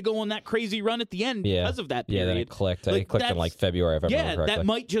had to go on that crazy run at the end because of that period. Yeah, then it clicked. It clicked in February, if I remember correctly. That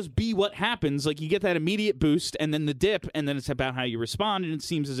might just be what happens. Like you get that immediate boost and then the dip, and then it's about how you respond. And it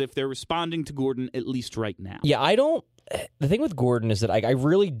seems as if they're responding to Gordon at least right now. Yeah, the thing with Gordon is that I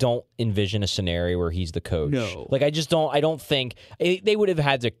really don't envision a scenario where he's the coach. No. I just don't. I don't think they would have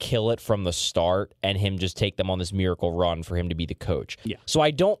had to kill it from the start and him just take them on this miracle run for him to be the coach. Yeah. So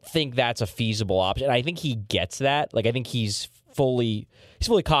I don't think that's a feasible option. I think he gets that. I think he's fully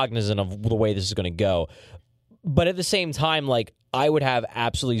cognizant of the way this is going to go. But at the same time, I would have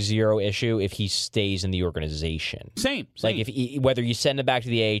absolutely zero issue if he stays in the organization. Same. Whether you send him back to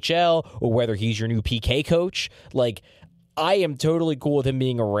the AHL or whether he's your new PK coach, I am totally cool with him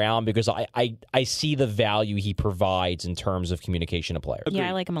being around because I see the value he provides in terms of communication to players. Yeah,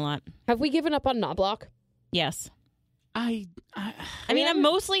 I like him a lot. Have we given up on Knobloch? Yes. I mean, I'm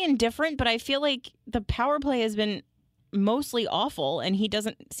mostly indifferent, but I feel like the power play has been mostly awful, and he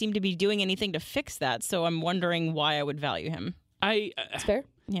doesn't seem to be doing anything to fix that. So I'm wondering why I would value him. That's fair.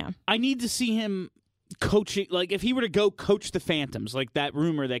 Yeah. I need to see him coaching, if he were to go coach the Phantoms, that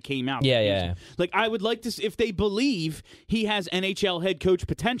rumor that came out. Yeah. I would like to, if they believe he has NHL head coach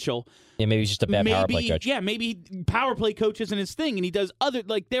potential. Yeah, maybe he's just a bad power play coach. Yeah, maybe power play coach isn't his thing, and he does other,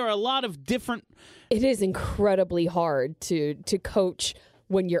 there are a lot of different. It is incredibly hard to coach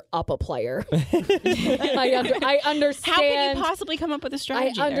when you're up a player. I understand. How can you possibly come up with a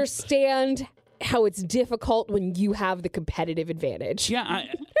strategy? I understand how it's difficult when you have the competitive advantage. Yeah,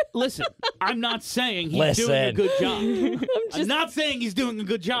 listen, I'm not saying he's doing a good job. I'm not saying he's doing a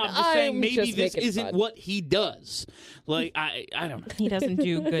good job. I'm just saying maybe this isn't what he does. I don't know. He doesn't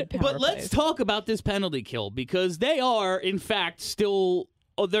do good power But let's plays. talk about this penalty kill because they are, in fact, still...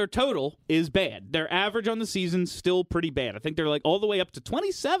 their total is bad. Their average on the season's still pretty bad. I think they're all the way up to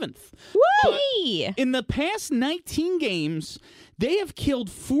 27th. Whee! In the past 19 games, they have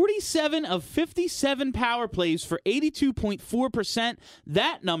killed 47 of 57 power plays for 82.4%.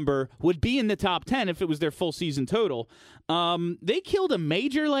 That number would be in the top 10 if it was their full season total. They killed a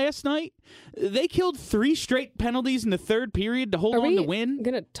major last night. They killed 3 straight penalties in the third period to hold on to win. I'm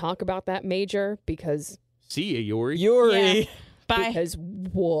going to talk about that major because... See ya, Yuri. Yeah. Bye. Because,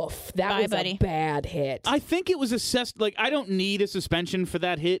 woof, that was buddy. a bad hit. I think it was assessed. I don't need a suspension for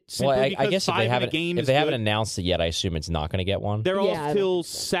that hit. Well, Simply I guess if they haven't good. announced it yet, I assume it's not going to get one. They're Yeah, off till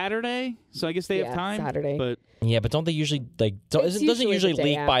Saturday, so I guess they have time. Saturday. But Yeah, but don't they usually doesn't usually usually the day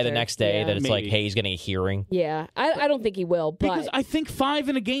leak by the after. next day Yeah. that it's like, Maybe. hey, he's getting a hearing? Yeah, I don't think he will, but Because I think 5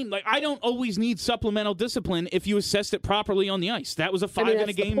 in a game, like I don't always need supplemental discipline if you assessed it properly on the ice. That was a 5 in a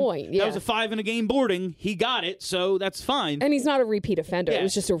that's the game. point, That yeah. was a 5 in a game boarding. He got it, so that's fine. and he's not a repeat offender. Yeah. It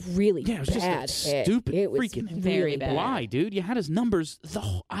was just a really Yeah, it was bad just a hit. stupid it was freaking very really bad. Why, dude? You had his numbers.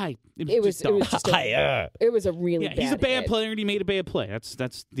 It was dumb. just a, it was a really Yeah, bad he's a bad hit. player and he made a bad play.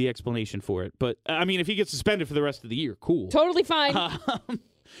 That's the explanation for it. But I mean, if he gets suspended for the rest of the year, cool. Totally fine.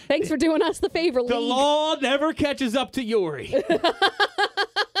 Thanks for doing us the favor, The League. law never catches up to Yuri.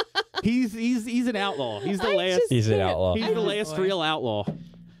 he's an outlaw. He's the last. He's an outlaw. He's the last real outlaw.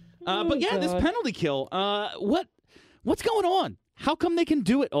 But yeah, this God. penalty kill. What's going on? How come they can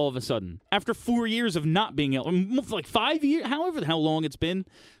do it all of a sudden after 4 years of not being able? Like 5 years, however how long it's been.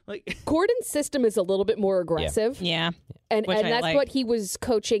 Like Gordon's system is a little bit more aggressive. Yeah. And Which I that's like. what he was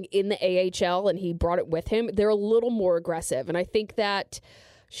coaching in the AHL, and he brought it with him. They're a little more aggressive. And I think that,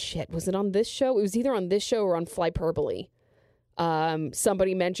 was it on this show? It was either on this show or on Flyperbole.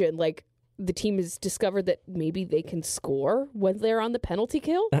 Somebody mentioned, like, the team has discovered that maybe they can score when they're on the penalty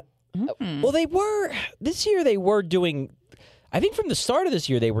kill. Well, this year they were doing. I think from the start of this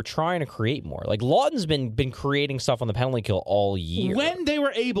year they were trying to create more. Like Lawton's been creating stuff on the penalty kill all year. when they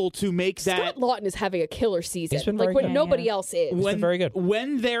were able to make that. Scott Lawton is having a killer season. He's been like very when good. nobody else is. been very good.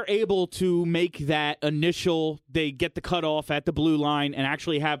 When they're able to make that initial, they get the cutoff at the blue line and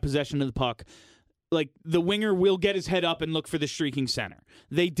actually have possession of the puck, like the winger will get his head up and look for the streaking center.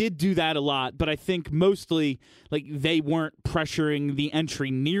 They did do that a lot, but I think mostly like they weren't pressuring the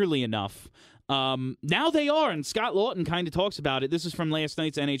entry nearly enough. Now they are, and Scott Lawton kind of talks about it. This is from last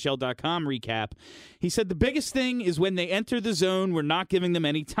night's NHL.com recap. He said the biggest thing is when they enter the zone, we're not giving them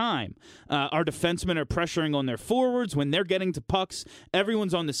any time. Our defensemen are pressuring on their forwards. When they're getting to pucks,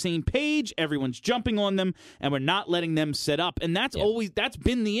 everyone's on the same page, everyone's jumping on them, and we're not letting them set up. And that's that's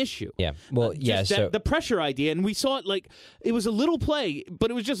been the issue. Yeah. Well, Just the pressure idea, and we saw it like it was a little play,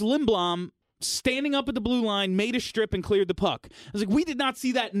 but it was just Lindblom standing up at the blue line, made a strip, and cleared the puck. I was like, we did not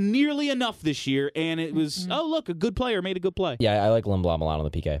see that nearly enough this year, and it was, oh, look, a good player made a good play. Yeah, I like Lindblom a lot on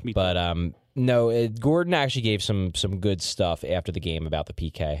the PK. Me too. But no, Gordon actually gave some good stuff after the game about the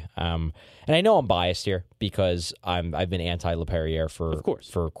PK. And I know I'm biased here because I've been anti-LaPerriere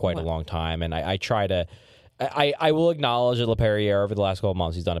for quite a long time, and I try to. I will acknowledge that LaPerriere over the last couple of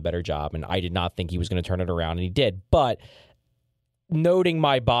months he's done a better job, and I did not think he was going to turn it around, and he did. But noting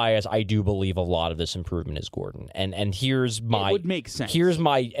my bias, I do believe a lot of this improvement is Gordon, and here's my It would make sense. Here's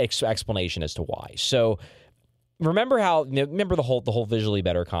my explanation as to why. So. Remember the whole visually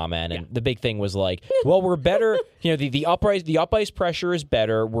better comment, and the big thing was like, well, we're better. The up ice pressure is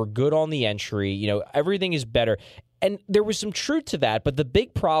better. We're good on the entry. Everything is better, and there was some truth to that. But the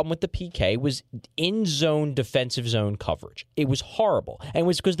big problem with the PK was in zone defensive zone coverage. It was horrible, and it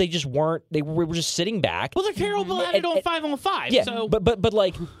was because they just weren't. They were just sitting back. Well, they're terrible at it on 5-on-5. Yeah, so. but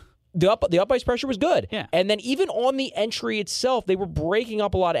like. The up ice pressure was good, Yeah. And then even on the entry itself, they were breaking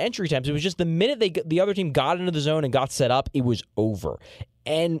up a lot of entry times. It was just the minute the other team got into the zone and got set up, it was over.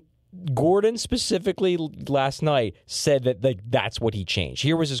 And Gordon specifically last night said that that's what he changed.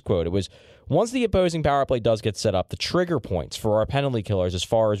 Here was his quote. It was, once the opposing power play does get set up, the trigger points for our penalty killers as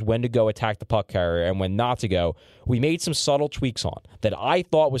far as when to go attack the puck carrier and when not to go, we made some subtle tweaks on that I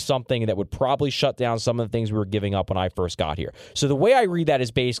thought was something that would probably shut down some of the things we were giving up when I first got here. So the way I read that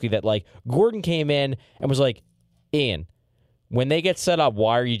is basically that like Gordon came in and was like, Ian, when they get set up,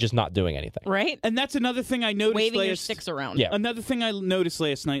 why are you just not doing anything? Right? And that's another thing I noticed Waving your last. sticks around. Yeah. Another thing I noticed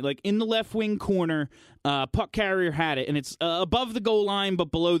last night, like in the left wing corner, puck carrier had it, and it's above the goal line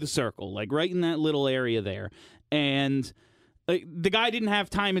but below the circle, like right in that little area there. And the guy didn't have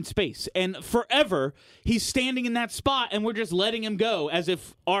time and space. And forever, he's standing in that spot, and we're just letting him go as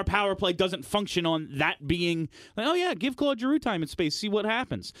if our power play doesn't function on that being like, oh, yeah, give Claude Giroux time and space, see what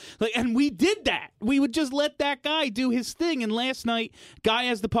happens. Like, and we did that. We would just let that guy do his thing. And last night, guy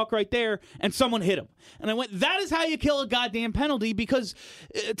has the puck right there, and someone hit him. And I went, that is how you kill a goddamn penalty, because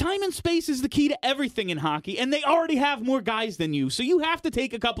time and space is the key to everything in hockey, and they already have more guys than you, so you have to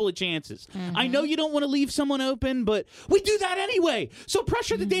take a couple of chances. I know you don't want to leave someone open, but we do that anyway, so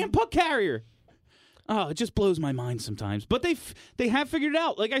pressure the damn puck carrier. Oh, it just blows my mind sometimes. But they have figured it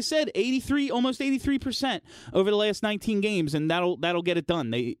out. Like I said, almost 83% over the last 19 games, and that'll get it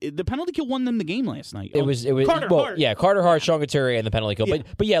done. The penalty kill won them the game last night. It was Carter Hart. Yeah, Carter Hart, Sean Couturier, and the penalty kill. Yeah.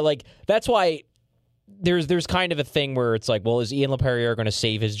 But yeah, like that's why there's kind of a thing where it's like, well, is Ian LaPerriere going to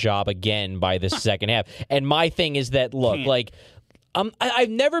save his job again by this second half? And my thing is that look, Can't. like I've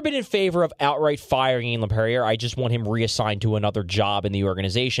never been in favor of outright firing Ian LaPerriere. I just want him reassigned to another job in the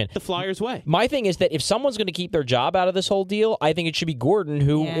organization. The Flyers way. My thing is that if someone's going to keep their job out of this whole deal, I think it should be Gordon,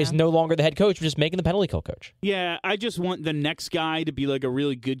 who is no longer the head coach, but just making the penalty kill coach. Yeah, I just want the next guy to be like a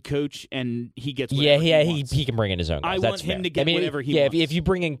really good coach, and he gets whatever he wants. He can bring in his own guys. I That's want him fair. to get whatever he wants. If you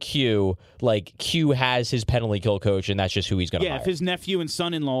bring in Q, like Q has his penalty kill coach, and that's just who he's going to hire. Yeah, if his nephew and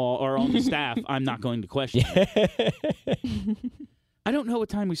son-in-law are on the staff, I'm not going to question it. I don't know what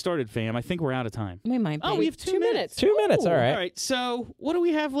time we started, fam. I think we're out of time. We might be. Oh, we have 2 minutes. 2 minutes, all right. All right, so what do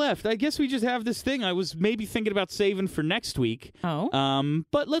we have left? I guess we just have this thing I was maybe thinking about saving for next week. Oh.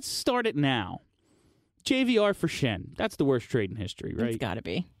 But let's start it now. JVR for Shen. That's the worst trade in history, right? It's got to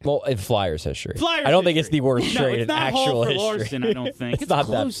be. Well, in Flyers history. I don't think it's the worst no, trade it's in not actual Hall for history. Larson, I don't think. It's It's not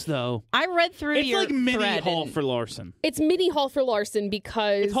close, though. I read through It's your like mini thread Hall and- for Larson. It's mini Hall for Larson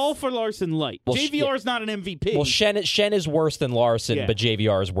because It's Hall for Larson light. Well, JVR is not an MVP. Well, Shen is worse than Larson, Yeah. but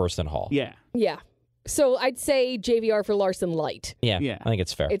JVR is worse than Hall. Yeah. yeah. So I'd say JVR for Larson light. Yeah, Yeah. I think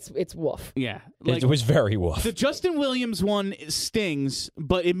it's fair. It's woof. Yeah. It was very woof. The Justin Williams one stings,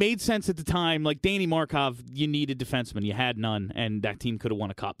 but it made sense at the time. Like Danny Markov, you needed defensemen. You had none, and that team could have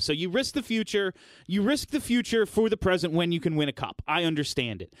won a cup. So you risk the future. You risk the future for the present when you can win a cup. I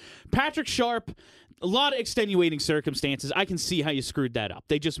understand it. Patrick Sharp, a lot of extenuating circumstances. I can see how you screwed that up.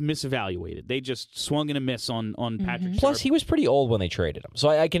 They just misevaluated. They just swung and a miss on Patrick Sharp. Plus, he was pretty old when they traded him, so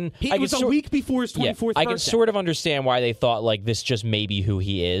I can. It was a week before his 24th birthday. I can sort of understand why they thought like this just may be who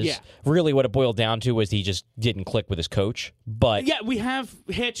he is. Yeah. Really, what it boiled down to was he just didn't click with his coach. But Yeah, we have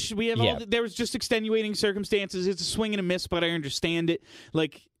Hitch. We have there was just extenuating circumstances. It's a swing and a miss, but I understand it.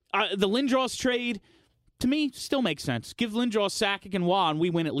 Like the Lindros trade, to me, still makes sense. Give Lindros, Sakic, and Waugh, and we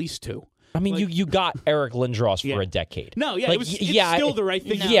win at least 2. I mean, Like- you got Eric Lindros Yeah. for a decade. No, yeah, Like, it's still the right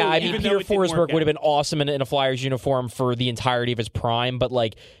thing to do. Yeah, I mean, even though Peter it didn't work Forsberg would have out. been awesome in a Flyers uniform for the entirety of his prime, but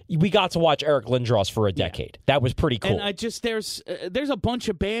like we got to watch Eric Lindros for a decade. That was pretty cool. And I just there's a bunch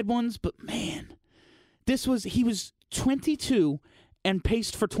of bad ones, but man, he was 22 and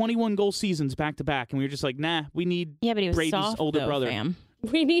paced for 21 goal seasons back to back, and we were just like, nah, we need Yeah, but he was Braden's soft, older though, brother. fam.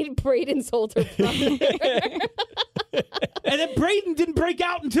 We need Braden's older brother. And then Braden didn't break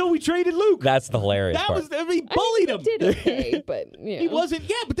out until we traded Luke. That's the hilarious That part. was he bullied him. He did okay, but you know. He wasn't.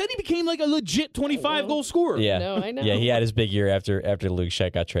 Yeah, but then he became like a legit 25 goal scorer. Yeah, No, I know. Yeah, he had his big year after Luke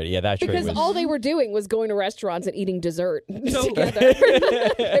Scheck got traded. Yeah, that trade Because was. all they were doing was going to restaurants and eating dessert So- together.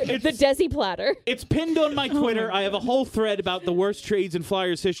 The Desi platter. It's pinned on my Twitter. I have a whole thread about the worst trades in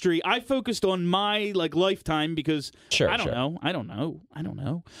Flyers history. I focused on my lifetime because Sure, I don't sure.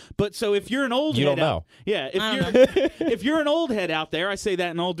 know. But so if you're an old You head don't know. if you're an old head out there, I say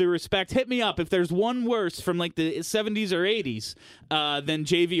that in all due respect. Hit me up if there's one worse from like the 70s or 80s than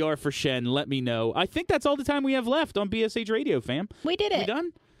JVR for Shen. Let me know. I think that's all the time we have left on BSH Radio, fam. We did We it.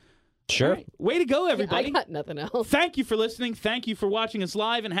 done? Sure. All right. Way to go, everybody. I got nothing else. Thank you for listening. Thank you for watching us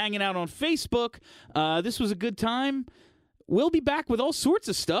live and hanging out on Facebook. This was a good time. We'll be back with all sorts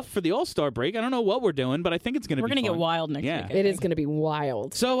of stuff for the All-Star break. I don't know what we're doing, but I think it's going to be We're going to fun. get wild next Yeah. week. It is going to be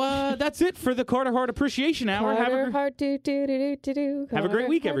wild. So that's it for the Carter Hart Appreciation Hour. Carter Hart, do, do, do, do, do. Have a great Carter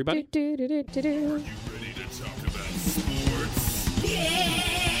week, Hart, everybody. do, do, do, do, do. Ready to talk about sports?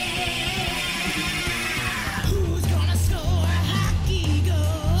 Who's gonna score a hockey goal?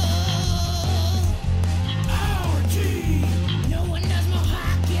 Our team. No one does more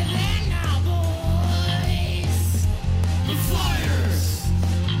hockey than our boys. The Flyers.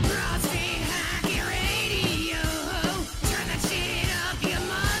 Broad Street Hockey Radio. Turn that shit up, you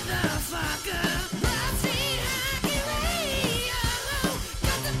motherfucker. Broad Street Hockey Radio.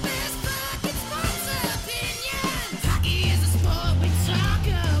 Got the best fucking sports opinions. Hockey is a sport we talk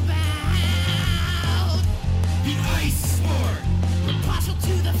about. The ice sport. We're partial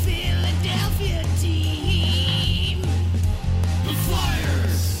to the Philadelphia team. The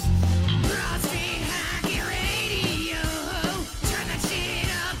Flyers. Broad Street Hockey Radio. Turn that shit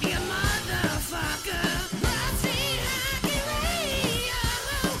up, you motherfucker. Broad Street Hockey Radio.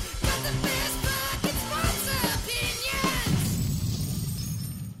 Got the best fucking sports opinions.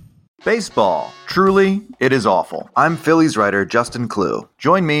 Baseball. Truly, it is awful. I'm Phillies writer Justin Clue.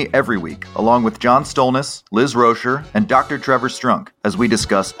 Join me every week, along with John Stolnis, Liz Rocher, and Dr. Trevor Strunk, as we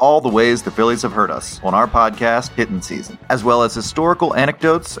discuss all the ways the Phillies have hurt us on our podcast, Hittin' Season, as well as historical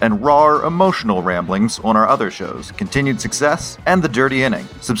anecdotes and raw, emotional ramblings on our other shows, Continued Success and The Dirty Inning.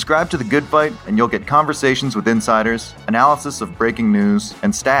 Subscribe to The Good Fight, and you'll get conversations with insiders, analysis of breaking news,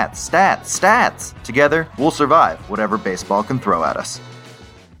 and stats. Together, we'll survive whatever baseball can throw at us.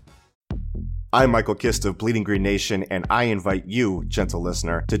 I'm Michael Kist of Bleeding Green Nation, and I invite you, gentle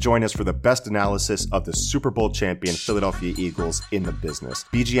listener, to join us for the best analysis of the Super Bowl champion Philadelphia Eagles in the business.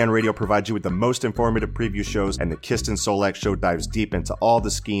 BGN Radio provides you with the most informative preview shows, and the Kist and Solak Show dives deep into all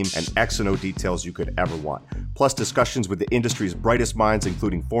the scheme and X and O details you could ever want. Plus discussions with the industry's brightest minds,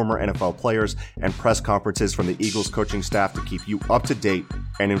 including former NFL players, and press conferences from the Eagles coaching staff to keep you up to date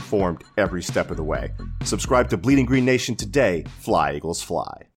and informed every step of the way. Subscribe to Bleeding Green Nation today. Fly, Eagles, fly.